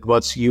dose than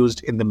what's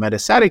used in the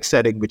metastatic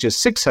setting, which is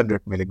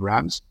 600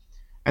 milligrams.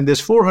 And this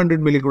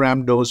 400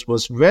 milligram dose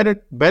was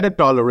better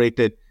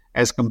tolerated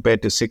as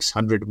compared to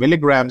 600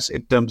 milligrams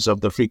in terms of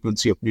the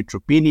frequency of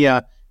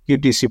neutropenia,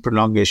 QTc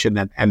prolongation,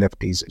 and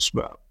LFTs as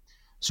well.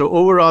 So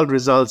overall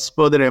results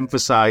further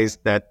emphasize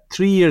that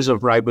 3 years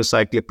of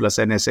ribociclib plus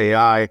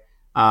NSAI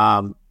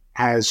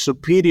has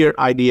superior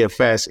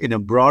IDFS in a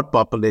broad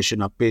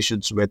population of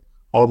patients with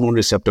hormone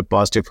receptor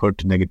positive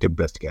HER2 negative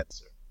breast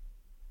cancer.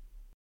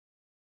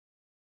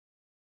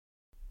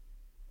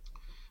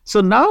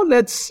 So now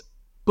let's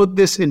put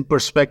this in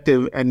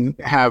perspective and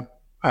have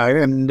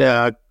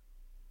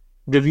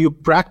review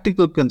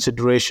practical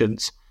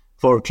considerations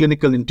for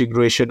clinical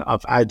integration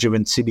of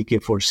adjuvant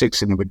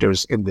CDK4/6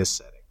 inhibitors in this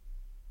setting.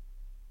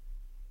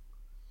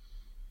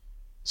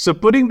 So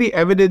putting the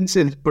evidence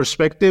in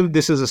perspective,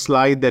 this is a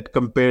slide that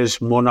compares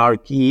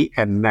monarchy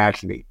and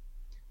NATALEE.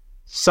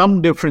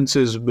 Some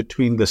differences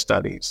between the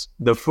studies.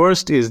 The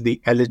first is the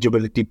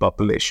eligibility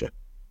population.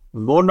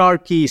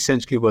 Monarchy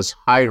essentially was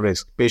high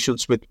risk,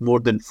 patients with more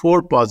than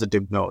 4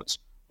 positive nodes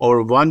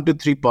or 1 to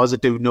 3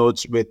 positive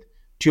nodes with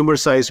tumor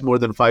size more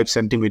than 5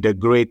 centimeter,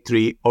 grade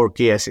 3, or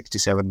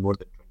Ki-67 more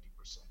than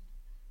 20%.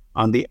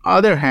 On the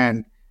other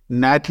hand,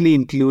 NATALEE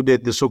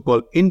included the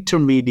so-called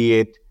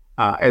intermediate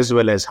as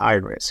well as high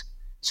risk.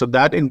 So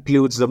that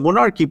includes the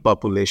monarchy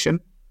population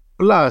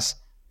plus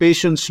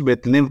patients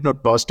with lymph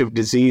node positive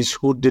disease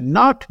who did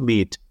not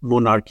meet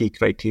monarchy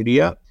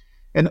criteria,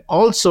 and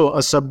also a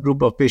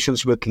subgroup of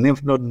patients with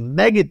lymph node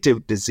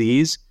negative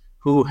disease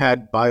who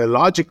had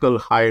biological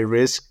high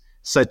risk,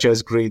 such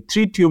as grade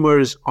 3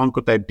 tumors,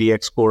 oncotype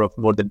DX score of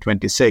more than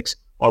 26,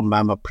 or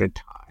MammaPrint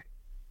high.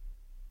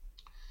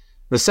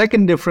 The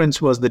second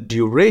difference was the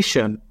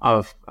duration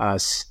of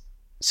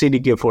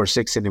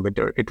CDK4/6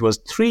 inhibitor. It was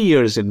 3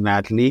 years in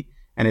NATALEE,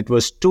 and it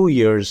was 2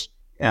 years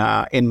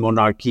in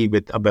monarchy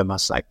with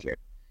abemaciclib.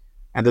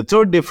 And the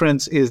third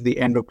difference is the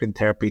endocrine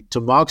therapy.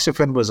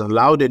 Tamoxifen was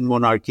allowed in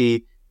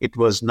monarchy. It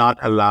was not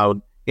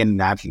allowed in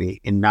NATALEE.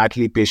 In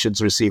NATALEE,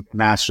 patients received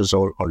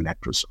anastrozole or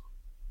letrozole.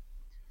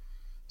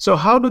 So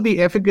how do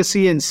the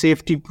efficacy and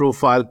safety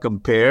profile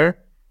compare?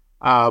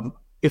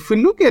 If we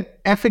look at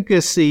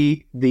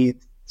efficacy, the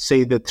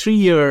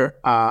 3-year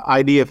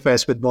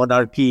IDFS with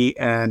monarchy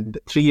and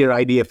 3-year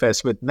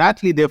IDFS with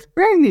NATALEE, they're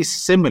fairly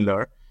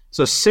similar.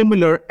 So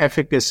similar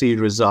efficacy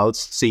results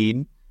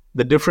seen.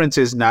 The difference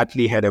is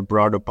NATALEE had a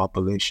broader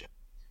population.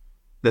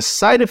 The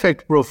side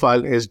effect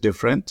profile is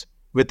different.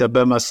 With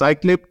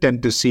abemaciclib,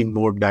 tend to see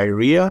more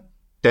diarrhea,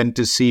 tend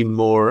to see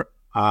more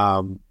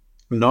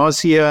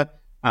nausea,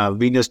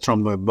 venous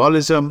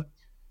thromboembolism.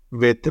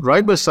 With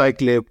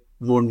ribociclib,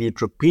 more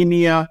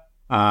neutropenia,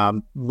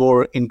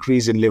 more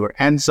increase in liver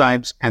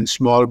enzymes, and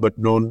small but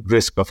known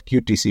risk of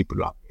QTc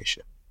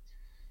prolongation.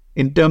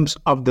 In terms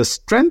of the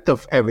strength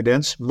of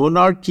evidence,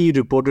 monarchy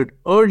reported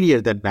earlier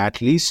than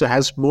NATALEE, so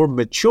has more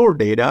mature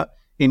data,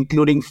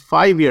 including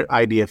 5-year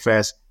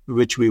IDFS,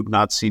 which we've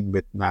not seen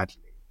with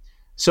NATALEE.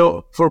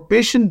 So for a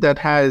patient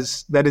that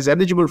is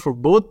eligible for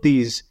both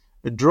these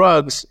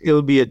drugs,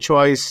 it'll be a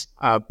choice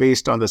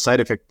based on the side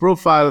effect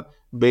profile,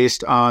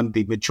 based on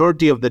the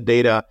maturity of the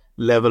data,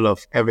 level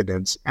of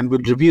evidence, and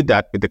we'll review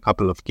that with a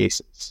couple of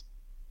cases.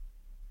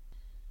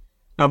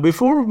 Now,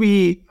 before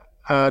we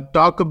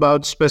talk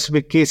about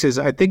specific cases,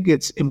 I think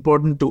it's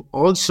important to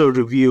also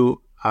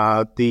review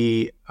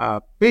the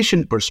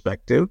patient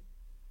perspective.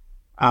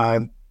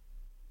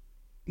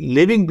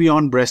 Living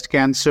Beyond Breast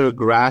Cancer,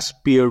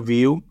 GRASP peer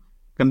review,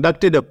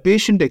 conducted a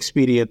patient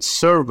experience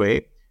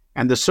survey,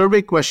 and the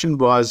survey question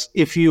was,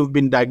 if you've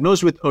been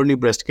diagnosed with early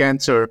breast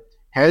cancer,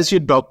 has your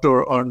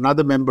doctor or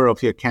another member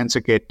of your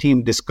cancer care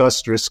team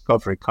discussed risk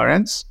of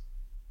recurrence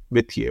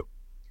with you?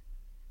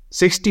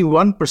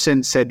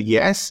 61% said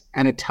yes,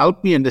 and it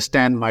helped me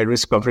understand my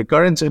risk of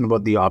recurrence and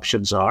what the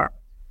options are.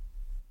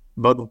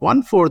 About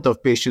 1/4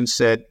 of patients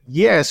said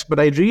yes, but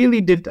I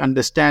really didn't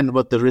understand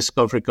what the risk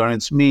of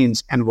recurrence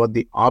means and what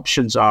the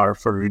options are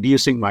for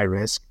reducing my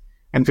risk.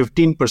 And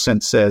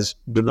 15% says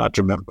do not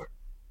remember.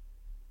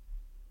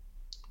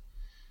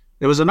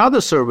 There was another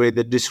survey,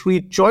 the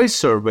Discrete Choice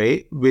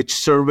Survey, which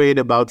surveyed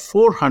about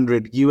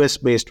 400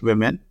 US-based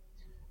women,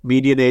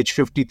 median age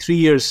 53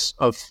 years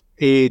of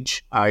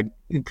age,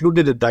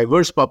 included a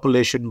diverse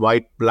population,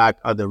 white, black,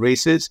 other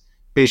races,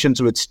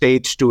 patients with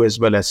stage 2 as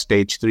well as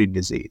stage 3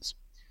 disease.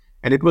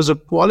 And it was a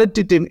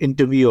qualitative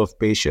interview of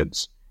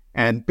patients,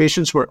 and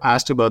patients were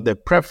asked about their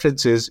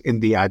preferences in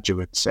the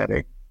adjuvant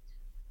setting.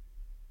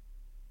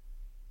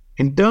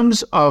 In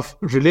terms of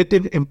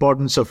relative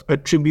importance of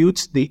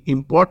attributes, the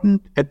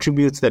important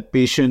attributes that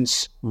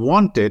patients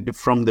wanted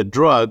from the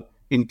drug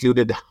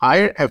included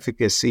higher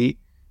efficacy,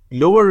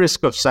 lower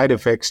risk of side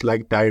effects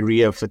like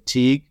diarrhea,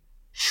 fatigue,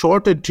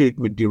 shorter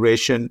treatment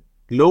duration,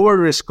 lower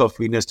risk of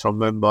venous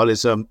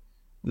thromboembolism,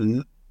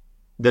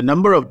 the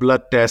number of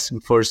blood tests in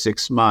the first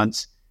 6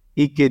 months,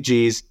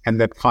 EKGs, and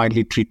then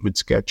finally treatment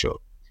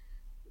schedule.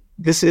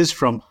 This is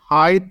from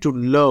high to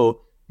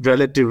low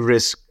relative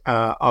risk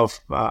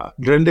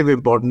relative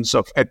importance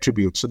of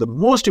attributes. So the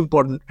most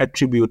important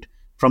attribute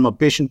from a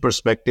patient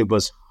perspective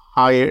was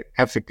higher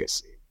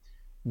efficacy.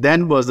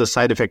 Then was the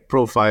side effect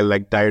profile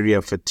like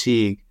diarrhea,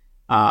 fatigue,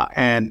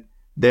 and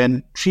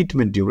then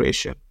treatment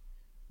duration.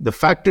 The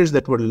factors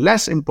that were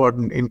less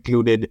important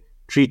included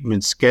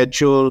treatment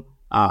schedule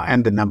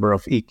and the number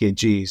of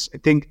EKGs. I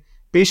think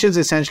patients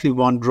essentially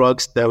want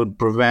drugs that would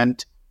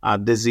prevent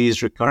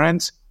disease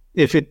recurrence.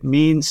 If it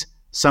means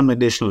some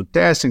additional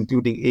tests,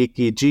 including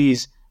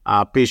EKGs,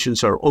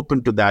 patients are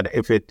open to that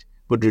if it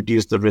would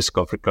reduce the risk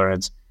of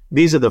recurrence.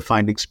 These are the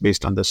findings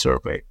based on the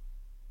survey.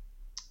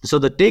 So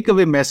the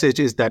takeaway message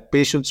is that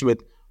patients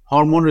with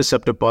hormone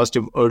receptor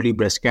positive early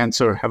breast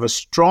cancer have a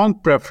strong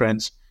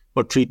preference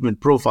for treatment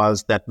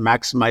profiles that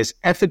maximize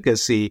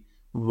efficacy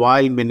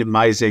while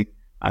minimizing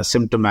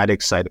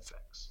symptomatic side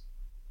effects.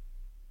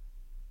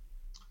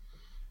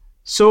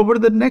 So over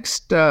the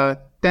next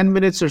 10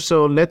 minutes or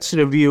so, let's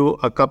review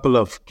a couple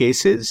of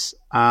cases.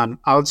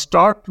 I'll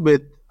start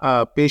with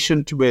a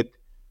patient with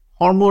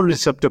hormone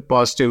receptor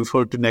positive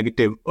HER2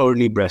 negative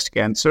early breast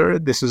cancer.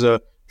 This is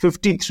a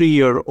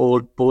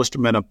 53-year-old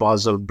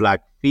postmenopausal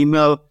Black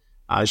female.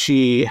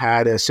 She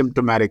had a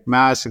symptomatic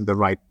mass in the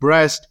right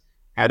breast,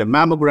 had a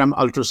mammogram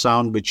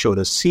ultrasound which showed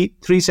a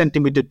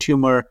 3-centimeter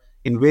tumor,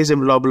 invasive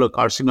lobular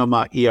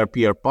carcinoma,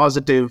 ER/PR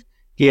positive,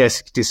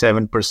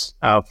 Ki67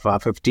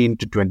 of 15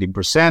 to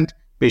 20%.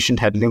 Patient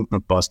had lymph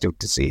node positive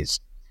disease.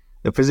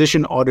 The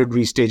physician ordered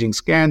restaging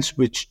scans,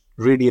 which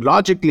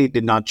radiologically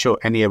did not show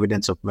any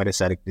evidence of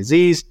metastatic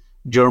disease.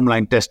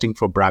 Germline testing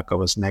for BRCA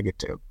was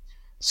negative.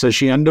 So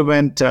she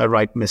underwent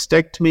right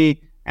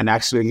mastectomy and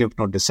axillary lymph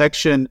node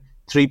dissection,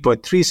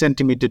 3.3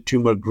 centimeter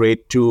tumor,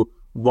 grade 2,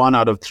 1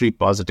 out of 3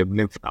 positive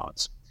lymph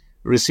nodes.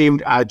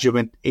 Received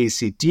adjuvant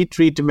ACT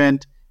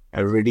treatment,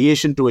 a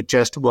radiation to a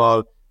chest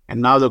wall,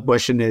 and now the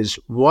question is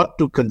what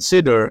to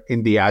consider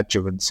in the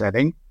adjuvant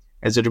setting.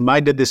 As a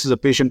reminder, this is a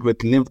patient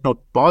with lymph node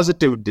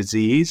positive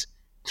disease,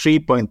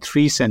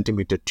 3.3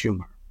 centimeter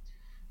tumor.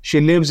 She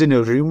lives in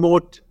a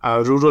remote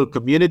rural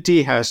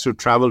community, has to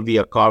travel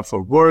via car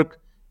for work,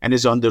 and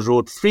is on the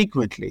road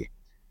frequently.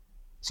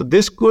 So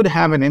this could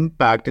have an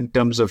impact in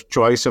terms of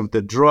choice of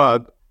the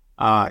drug.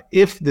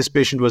 If this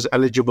patient was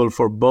eligible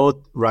for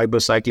both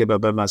ribociclib or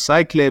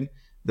abemaciclib,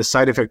 the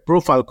side effect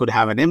profile could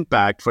have an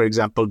impact. For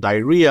example,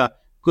 diarrhea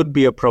could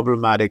be a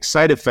problematic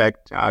side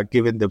effect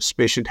given this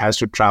patient has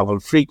to travel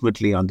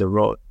frequently on the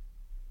road.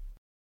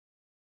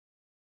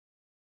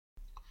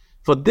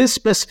 For this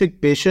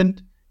specific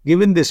patient,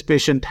 given this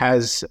patient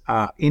has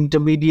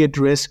intermediate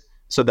risk,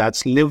 so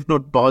that's lymph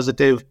node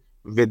positive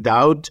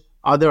without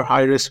other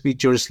high-risk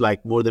features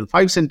like more than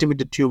 5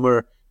 centimeter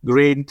tumor,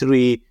 grade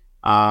 3,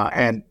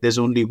 and there's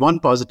only one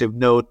positive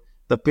node,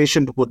 the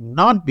patient would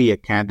not be a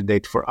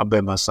candidate for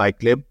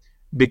abemaciclib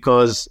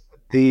because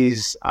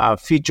these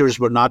features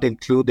were not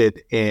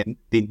included in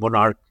the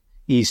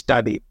MONARCH-E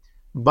study.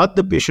 But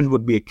the patient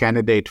would be a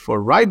candidate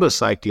for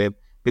ribociclib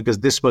because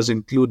this was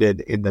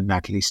included in the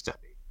NATALEE study.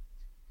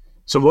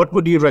 So what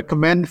would you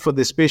recommend for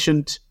this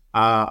patient?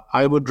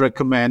 I would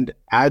recommend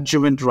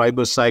adjuvant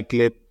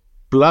ribociclib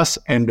plus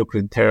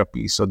endocrine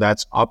therapy. So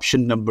that's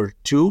option number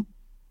 2,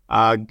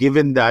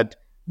 given that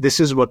this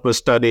is what was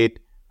studied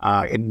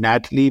in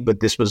NATALEE,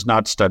 but this was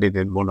not studied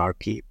in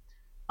MONARCH-E.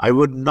 I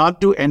would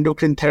not do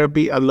endocrine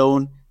therapy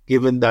alone,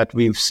 given that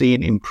we've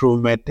seen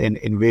improvement in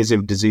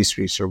invasive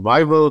disease-free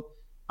survival.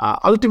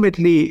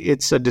 Ultimately,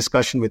 it's a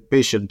discussion with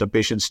patient. The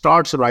patient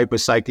starts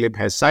ribociclib,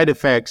 has side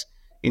effects,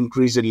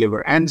 increase in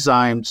liver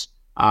enzymes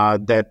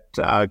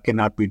that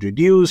cannot be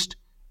reduced,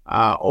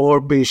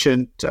 or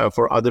patient,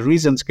 for other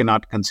reasons,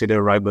 cannot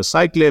consider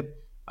ribociclib.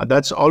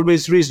 That's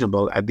always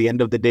reasonable. At the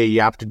end of the day, you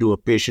have to do a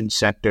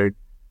patient-centered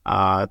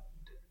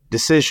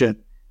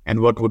decision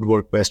and what would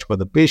work best for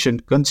the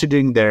patient,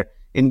 considering their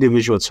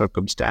individual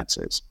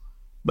circumstances.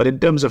 But in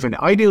terms of an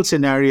ideal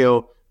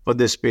scenario for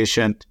this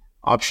patient,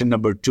 option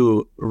number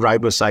 2,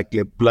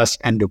 ribociclib plus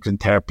endocrine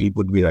therapy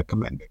would be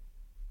recommended.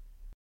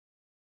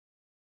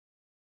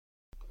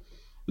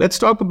 Let's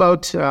talk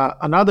about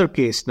another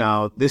case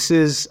now. This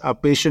is a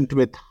patient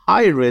with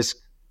high risk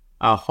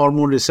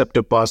hormone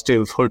receptor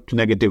positive, HER2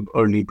 negative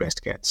early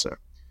breast cancer.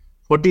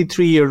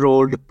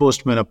 43-year-old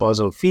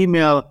postmenopausal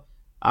female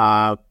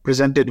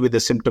presented with a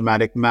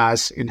symptomatic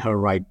mass in her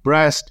right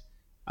breast.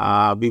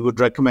 We would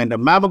recommend a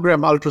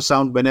mammogram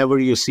ultrasound whenever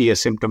you see a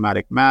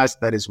symptomatic mass.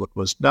 That is what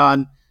was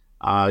done.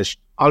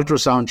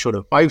 Ultrasound showed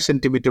a 5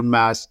 centimeter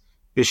mass.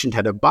 Patient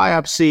had a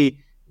biopsy,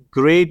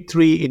 grade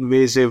 3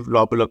 invasive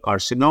lobular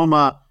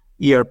carcinoma,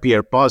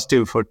 ER/PR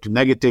positive, HER2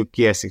 negative,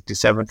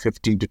 Ki67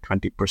 15 to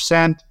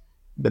 20%.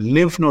 The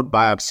lymph node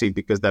biopsy,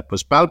 because that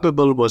was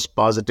palpable, was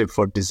positive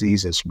for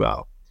disease as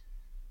well.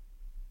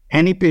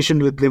 Any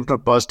patient with lymph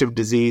node positive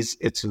disease,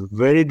 it's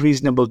very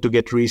reasonable to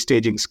get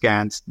restaging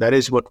scans. That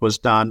is what was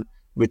done,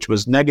 which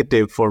was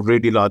negative for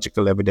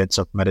radiological evidence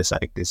of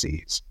metastatic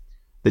disease.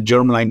 The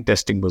germline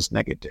testing was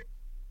negative.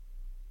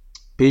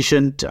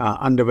 Patient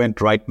underwent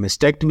right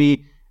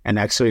mastectomy and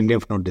axillary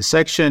lymph node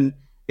dissection.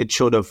 It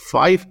showed a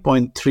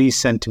 5.3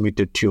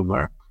 centimeter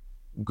tumor,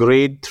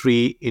 grade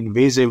 3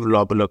 invasive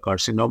lobular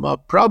carcinoma,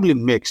 probably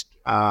mixed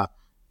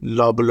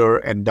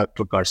lobular and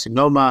ductal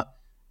carcinoma,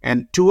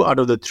 and 2 out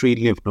of the 3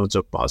 lymph nodes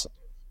are positive.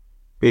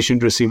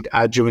 Patient received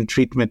adjuvant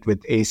treatment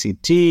with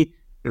ACT,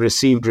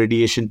 received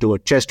radiation to a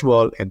chest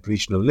wall and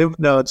regional lymph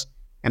nodes,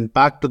 and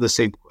back to the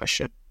same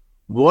question.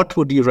 What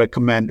would you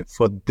recommend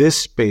for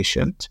this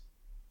patient?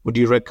 Would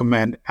you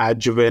recommend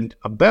adjuvant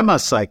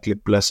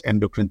abemaciclib plus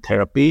endocrine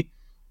therapy?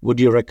 Would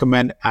you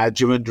recommend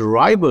adjuvant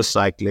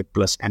ribociclib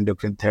plus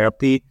endocrine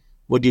therapy?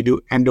 Would you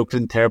do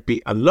endocrine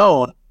therapy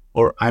alone?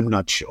 Or I'm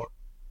not sure.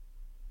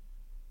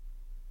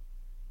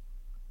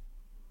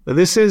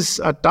 This is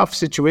a tough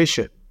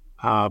situation.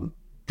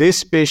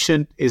 This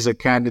patient is a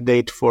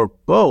candidate for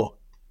both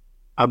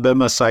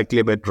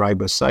abemaciclib and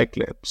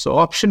ribociclib. So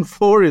option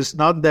 4 is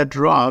not that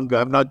wrong.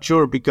 I'm not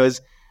sure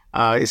because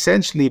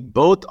essentially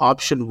both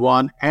option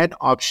 1 and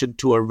option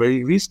 2 are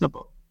very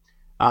reasonable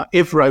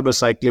if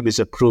ribociclib is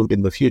approved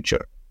in the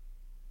future.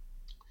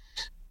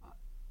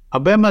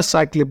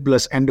 Abemaciclib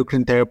plus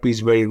endocrine therapy is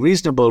very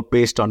reasonable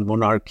based on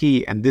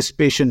MONARCH-E, and this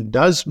patient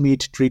does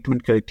meet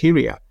treatment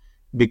criteria.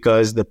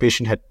 because the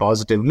patient had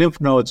positive lymph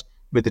nodes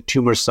with a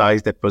tumor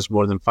size that was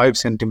more than 5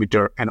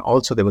 centimeter, and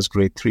also there was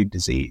grade 3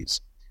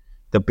 disease.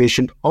 The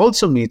patient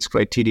also meets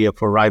criteria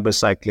for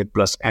ribociclib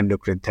plus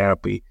endocrine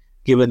therapy,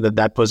 given that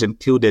that was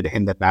included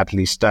in the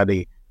NATALEE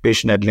study.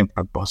 Patient had lymph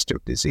node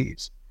positive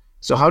disease.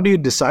 So how do you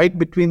decide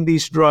between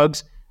these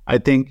drugs? I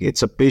think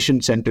it's a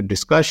patient-centered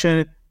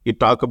discussion. You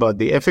talk about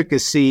the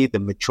efficacy, the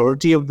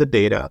maturity of the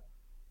data.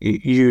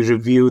 You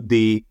review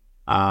the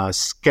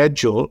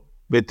schedule.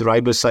 With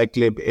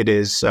ribociclib, it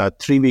is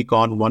 3 week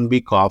on, 1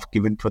 week off,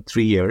 given for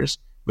 3 years.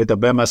 With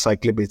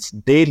abemaciclib, it's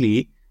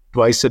daily,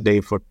 twice a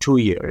day for 2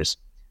 years.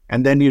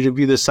 And then you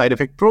review the side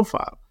effect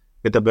profile.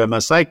 With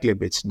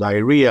abemaciclib, it's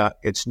diarrhea,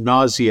 it's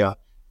nausea,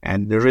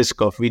 and the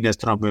risk of venous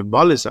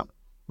thromboembolism.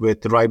 With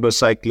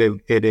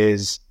ribociclib, it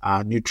is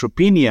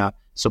neutropenia,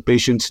 so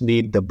patients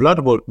need the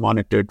blood work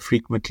monitored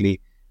frequently.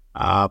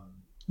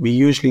 We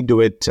usually do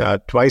it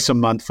twice a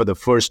month for the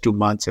first 2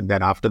 months, and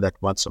then after that,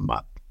 once a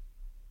month.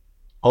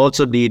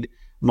 Also need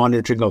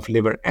monitoring of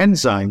liver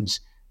enzymes.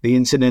 The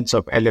incidence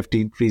of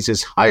LFT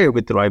increases higher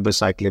with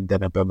ribociclib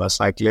than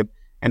abemaciclib.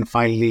 And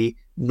finally,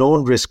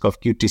 known risk of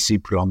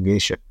QTc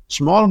prolongation.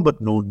 Small but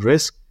known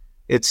risk.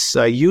 It's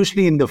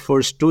usually in the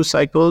first 2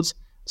 cycles.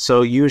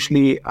 So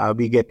usually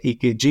we get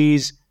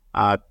EKGs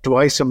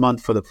twice a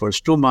month for the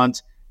first 2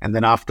 months. And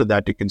then after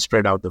that, you can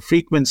spread out the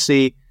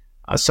frequency.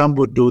 Some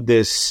would do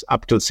this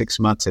up to 6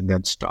 months and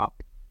then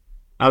stop.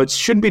 Now, it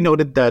should be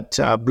noted that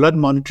blood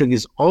monitoring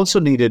is also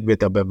needed with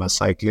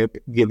abemaciclib,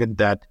 given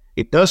that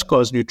it does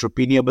cause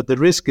neutropenia, but the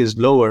risk is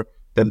lower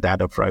than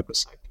that of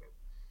ribociclib.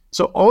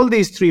 So all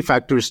these 3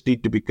 factors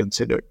need to be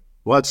considered.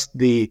 What's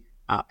the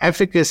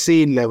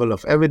efficacy level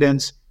of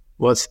evidence?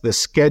 What's the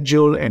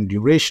schedule and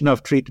duration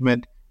of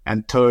treatment?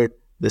 And third,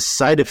 the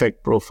side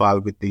effect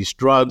profile with these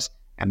drugs.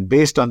 And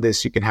based on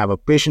this, you can have a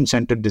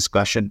patient-centered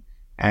discussion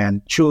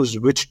and choose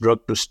which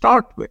drug to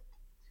start with.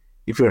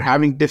 If you're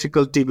having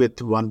difficulty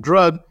with one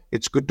drug,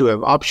 it's good to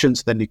have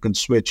options, then you can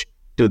switch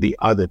to the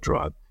other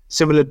drug.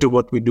 Similar to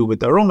what we do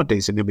with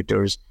aromatase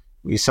inhibitors,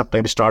 we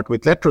sometimes start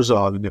with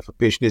letrozole, and if a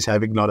patient is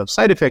having a lot of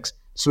side effects,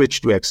 switch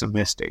to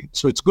exemestane.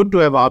 So it's good to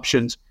have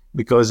options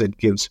because it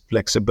gives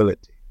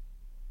flexibility.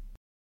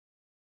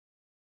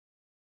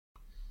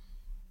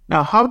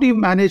 Now, how do you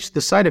manage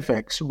the side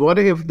effects? What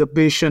if the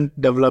patient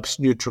develops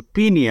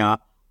neutropenia?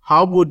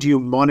 How would you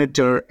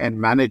monitor and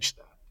manage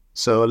that?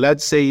 So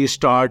let's say you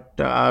start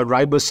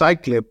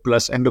ribociclib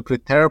plus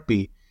endocrine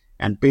therapy,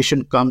 and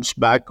patient comes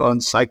back on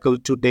cycle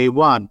to day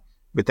 1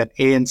 with an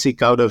ANC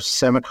count of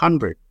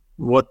 700.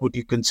 What would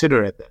you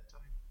consider at that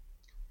time?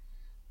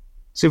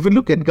 So if we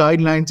look at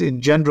guidelines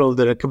in general,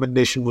 the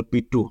recommendation would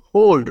be to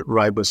hold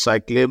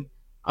ribociclib,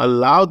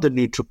 allow the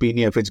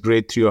neutropenia if it's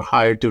grade 3 or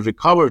higher to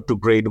recover to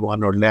grade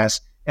 1 or less,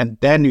 and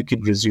then you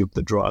can resume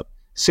the drug.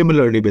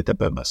 Similarly with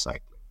abemaciclib.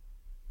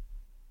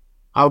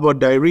 How about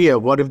diarrhea?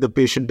 What if the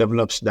patient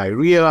develops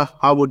diarrhea?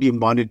 How would you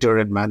monitor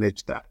and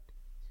manage that?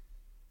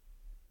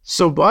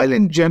 So while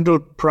in general,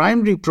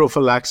 primary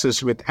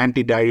prophylaxis with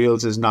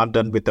antidiarrheals is not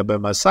done with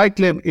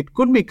abemaciclib, it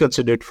could be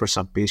considered for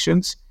some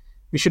patients.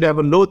 We should have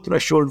a low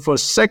threshold for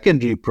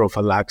secondary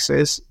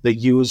prophylaxis, the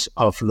use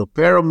of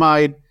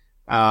loperamide.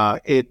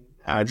 In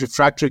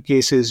refractory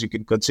cases, you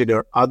can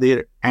consider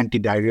other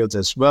antidiarrheals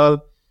as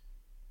well.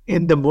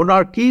 In the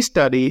monarchy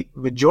study,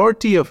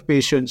 majority of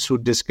patients who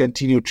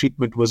discontinued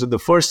treatment was in the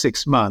first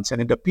 6 months.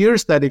 And it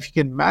appears that if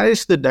you can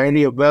manage the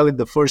diarrhea well in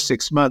the first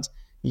 6 months,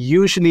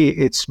 usually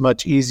it's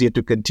much easier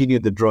to continue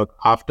the drug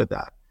after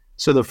that.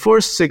 So the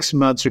first 6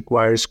 months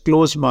requires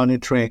close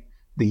monitoring,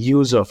 the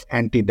use of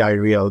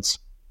antidiarrheals,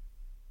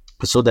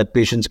 so that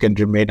patients can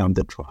remain on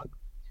the drug.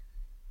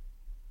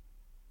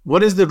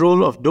 What is the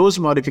role of dose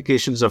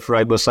modifications of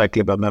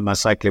ribociclib or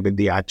abemaciclib in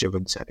the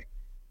adjuvant setting?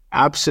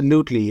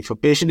 Absolutely. If a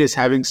patient is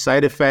having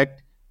side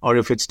effect, or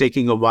if it's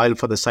taking a while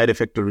for the side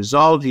effect to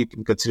resolve, you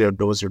can consider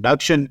dose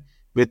reduction.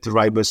 With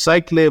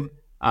ribociclib,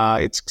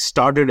 it's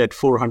started at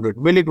 400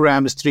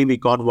 milligrams, 3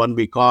 week on, 1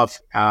 week off,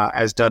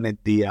 as done in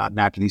the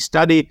NATALEE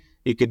study.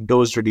 You can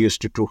dose reduce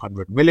to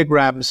 200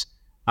 milligrams.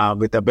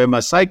 With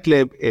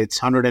abemaciclib,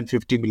 it's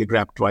 150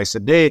 milligrams twice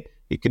a day.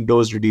 You can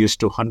dose reduce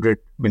to 100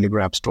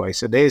 milligrams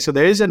twice a day. So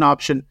there is an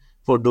option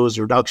for dose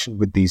reduction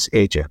with these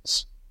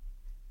agents.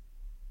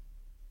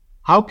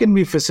 How can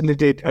we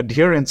facilitate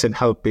adherence and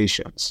help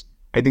patients?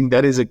 I think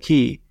that is a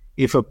key.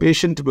 If a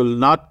patient will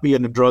not be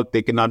on a drug,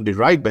 they cannot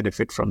derive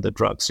benefit from the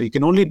drug. So you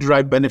can only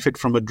derive benefit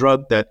from a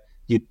drug that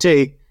you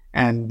take,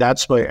 and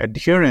that's why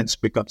adherence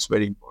becomes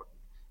very important,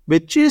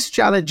 which is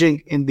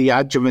challenging in the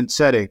adjuvant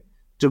setting.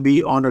 To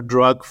be on a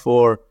drug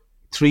for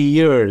 3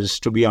 years,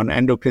 to be on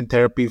endocrine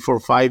therapy for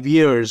 5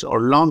 years or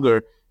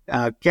longer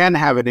can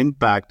have an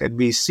impact, and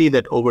we see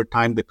that over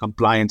time the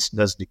compliance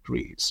does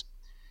decrease.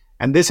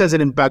 And this has an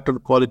impact on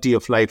quality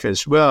of life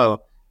as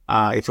well.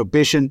 If a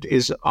patient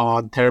is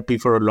on therapy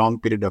for a long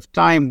period of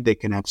time, they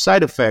can have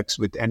side effects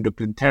with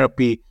endocrine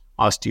therapy,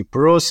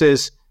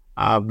 osteoporosis,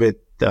 with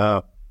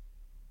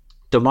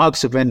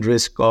tamoxifen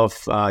risk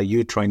of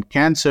uterine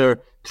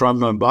cancer,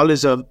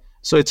 thromboembolism.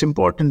 So it's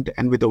important,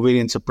 and with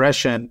ovarian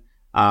suppression,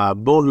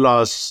 bone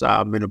loss,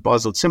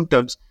 menopausal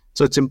symptoms.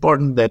 So it's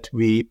important that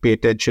we pay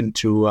attention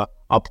to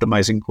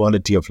optimizing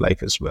quality of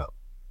life as well.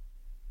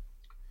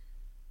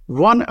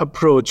 One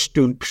approach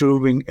to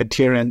improving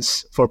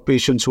adherence for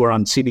patients who are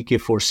on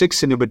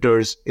CDK4/6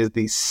 inhibitors is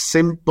the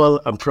simple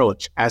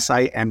approach,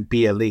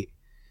 SIMPLE.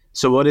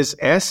 So what is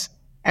S?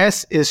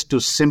 S is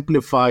to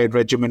simplify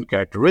regimen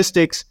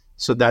characteristics.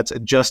 So that's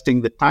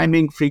adjusting the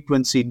timing,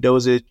 frequency,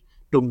 dosage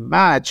to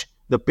match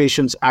the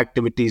patient's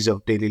activities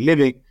of daily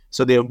living,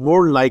 so they are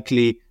more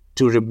likely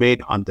to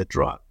remain on the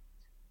drug.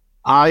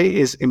 I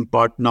is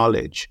impart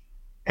knowledge,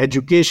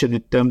 education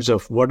in terms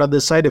of what are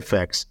the side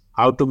effects,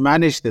 how to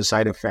manage the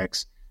side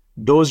effects,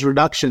 dose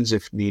reductions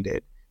if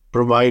needed,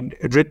 provide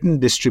written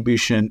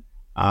distribution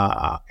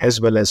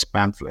as well as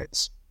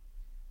pamphlets.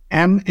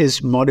 M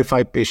is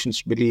modify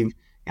patient's belief.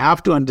 You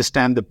have to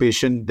understand the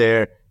patient,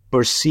 their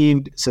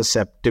perceived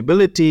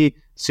susceptibility,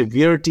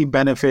 severity,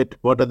 benefit,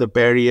 what are the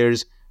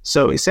barriers.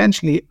 So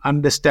essentially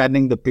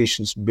understanding the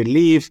patient's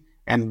belief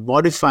and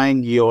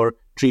modifying your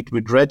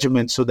treatment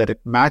regimen so that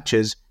it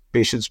matches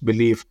patient's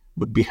belief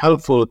would be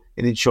helpful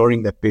in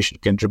ensuring that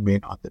patient can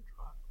remain on the drug.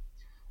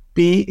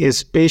 P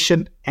is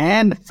patient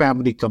and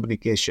family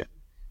communication.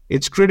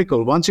 It's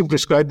critical. Once you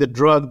prescribe the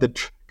drug, the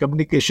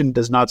communication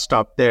does not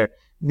stop there. It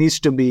needs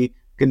to be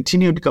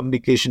continued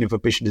communication. If a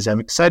patient is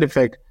having side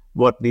effect,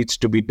 what needs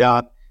to be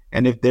done?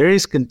 And if there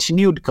is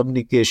continued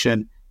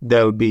communication,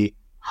 there will be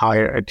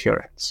higher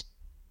adherence.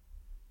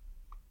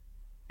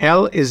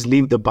 L is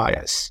leave the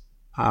bias.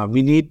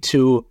 We need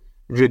to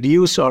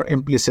reduce our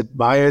implicit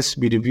bias.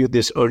 We reviewed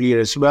this earlier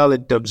as well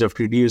in terms of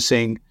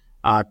reducing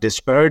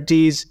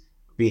disparities.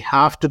 We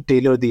have to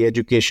tailor the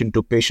education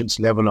to patients'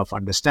 level of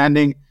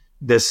understanding.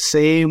 The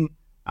same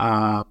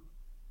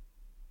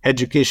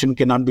education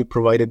cannot be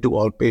provided to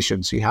all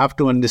patients. You have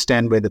to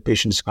understand where the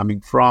patient is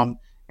coming from,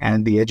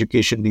 and the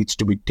education needs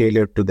to be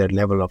tailored to their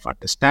level of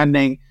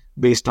understanding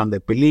based on their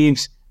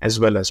beliefs as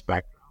well as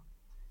background.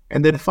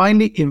 And then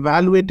finally,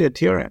 evaluate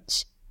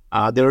adherence.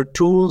 There are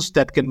tools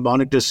that can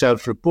monitor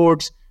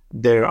self-reports.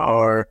 There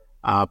are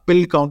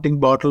pill counting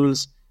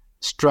bottles.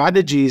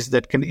 Strategies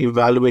that can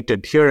evaluate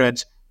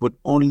adherence would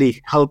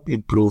only help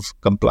improve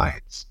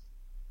compliance.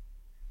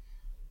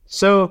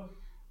 So,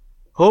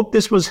 hope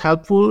this was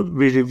helpful.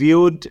 We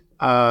reviewed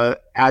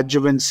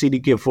adjuvant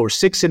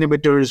CDK4/6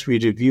 inhibitors. We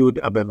reviewed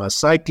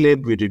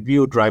abemaciclib. We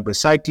reviewed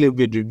ribociclib.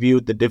 We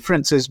reviewed the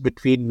differences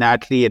between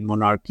NATALEE and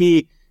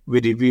monarchE. We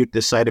reviewed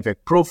the side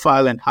effect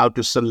profile and how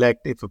to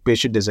select if a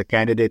patient is a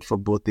candidate for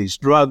both these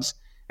drugs.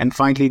 And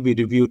finally, we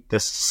reviewed the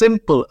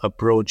simple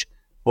approach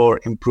for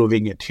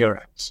improving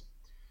adherence.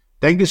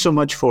 Thank you so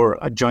much for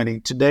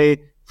joining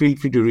today. Feel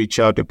free to reach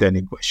out if there are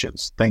any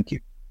questions. Thank you.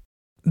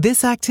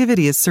 This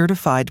activity is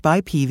certified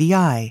by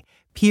PVI,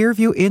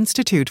 Peer-View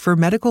Institute for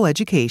Medical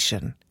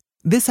Education.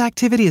 This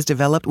activity is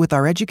developed with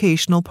our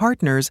educational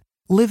partners,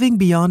 Living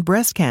Beyond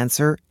Breast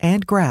Cancer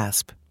and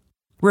GRASP.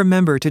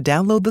 Remember to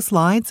download the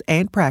slides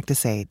and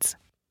practice aids.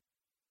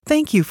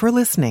 Thank you for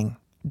listening.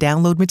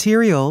 Download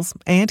materials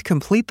and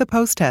complete the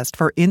post-test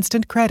for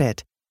instant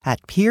credit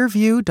at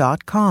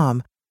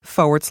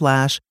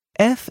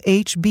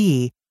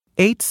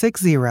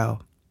peerview.com/FHB860.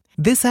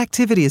 This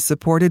activity is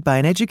supported by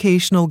an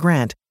educational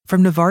grant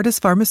from Novartis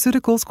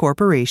Pharmaceuticals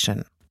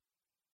Corporation.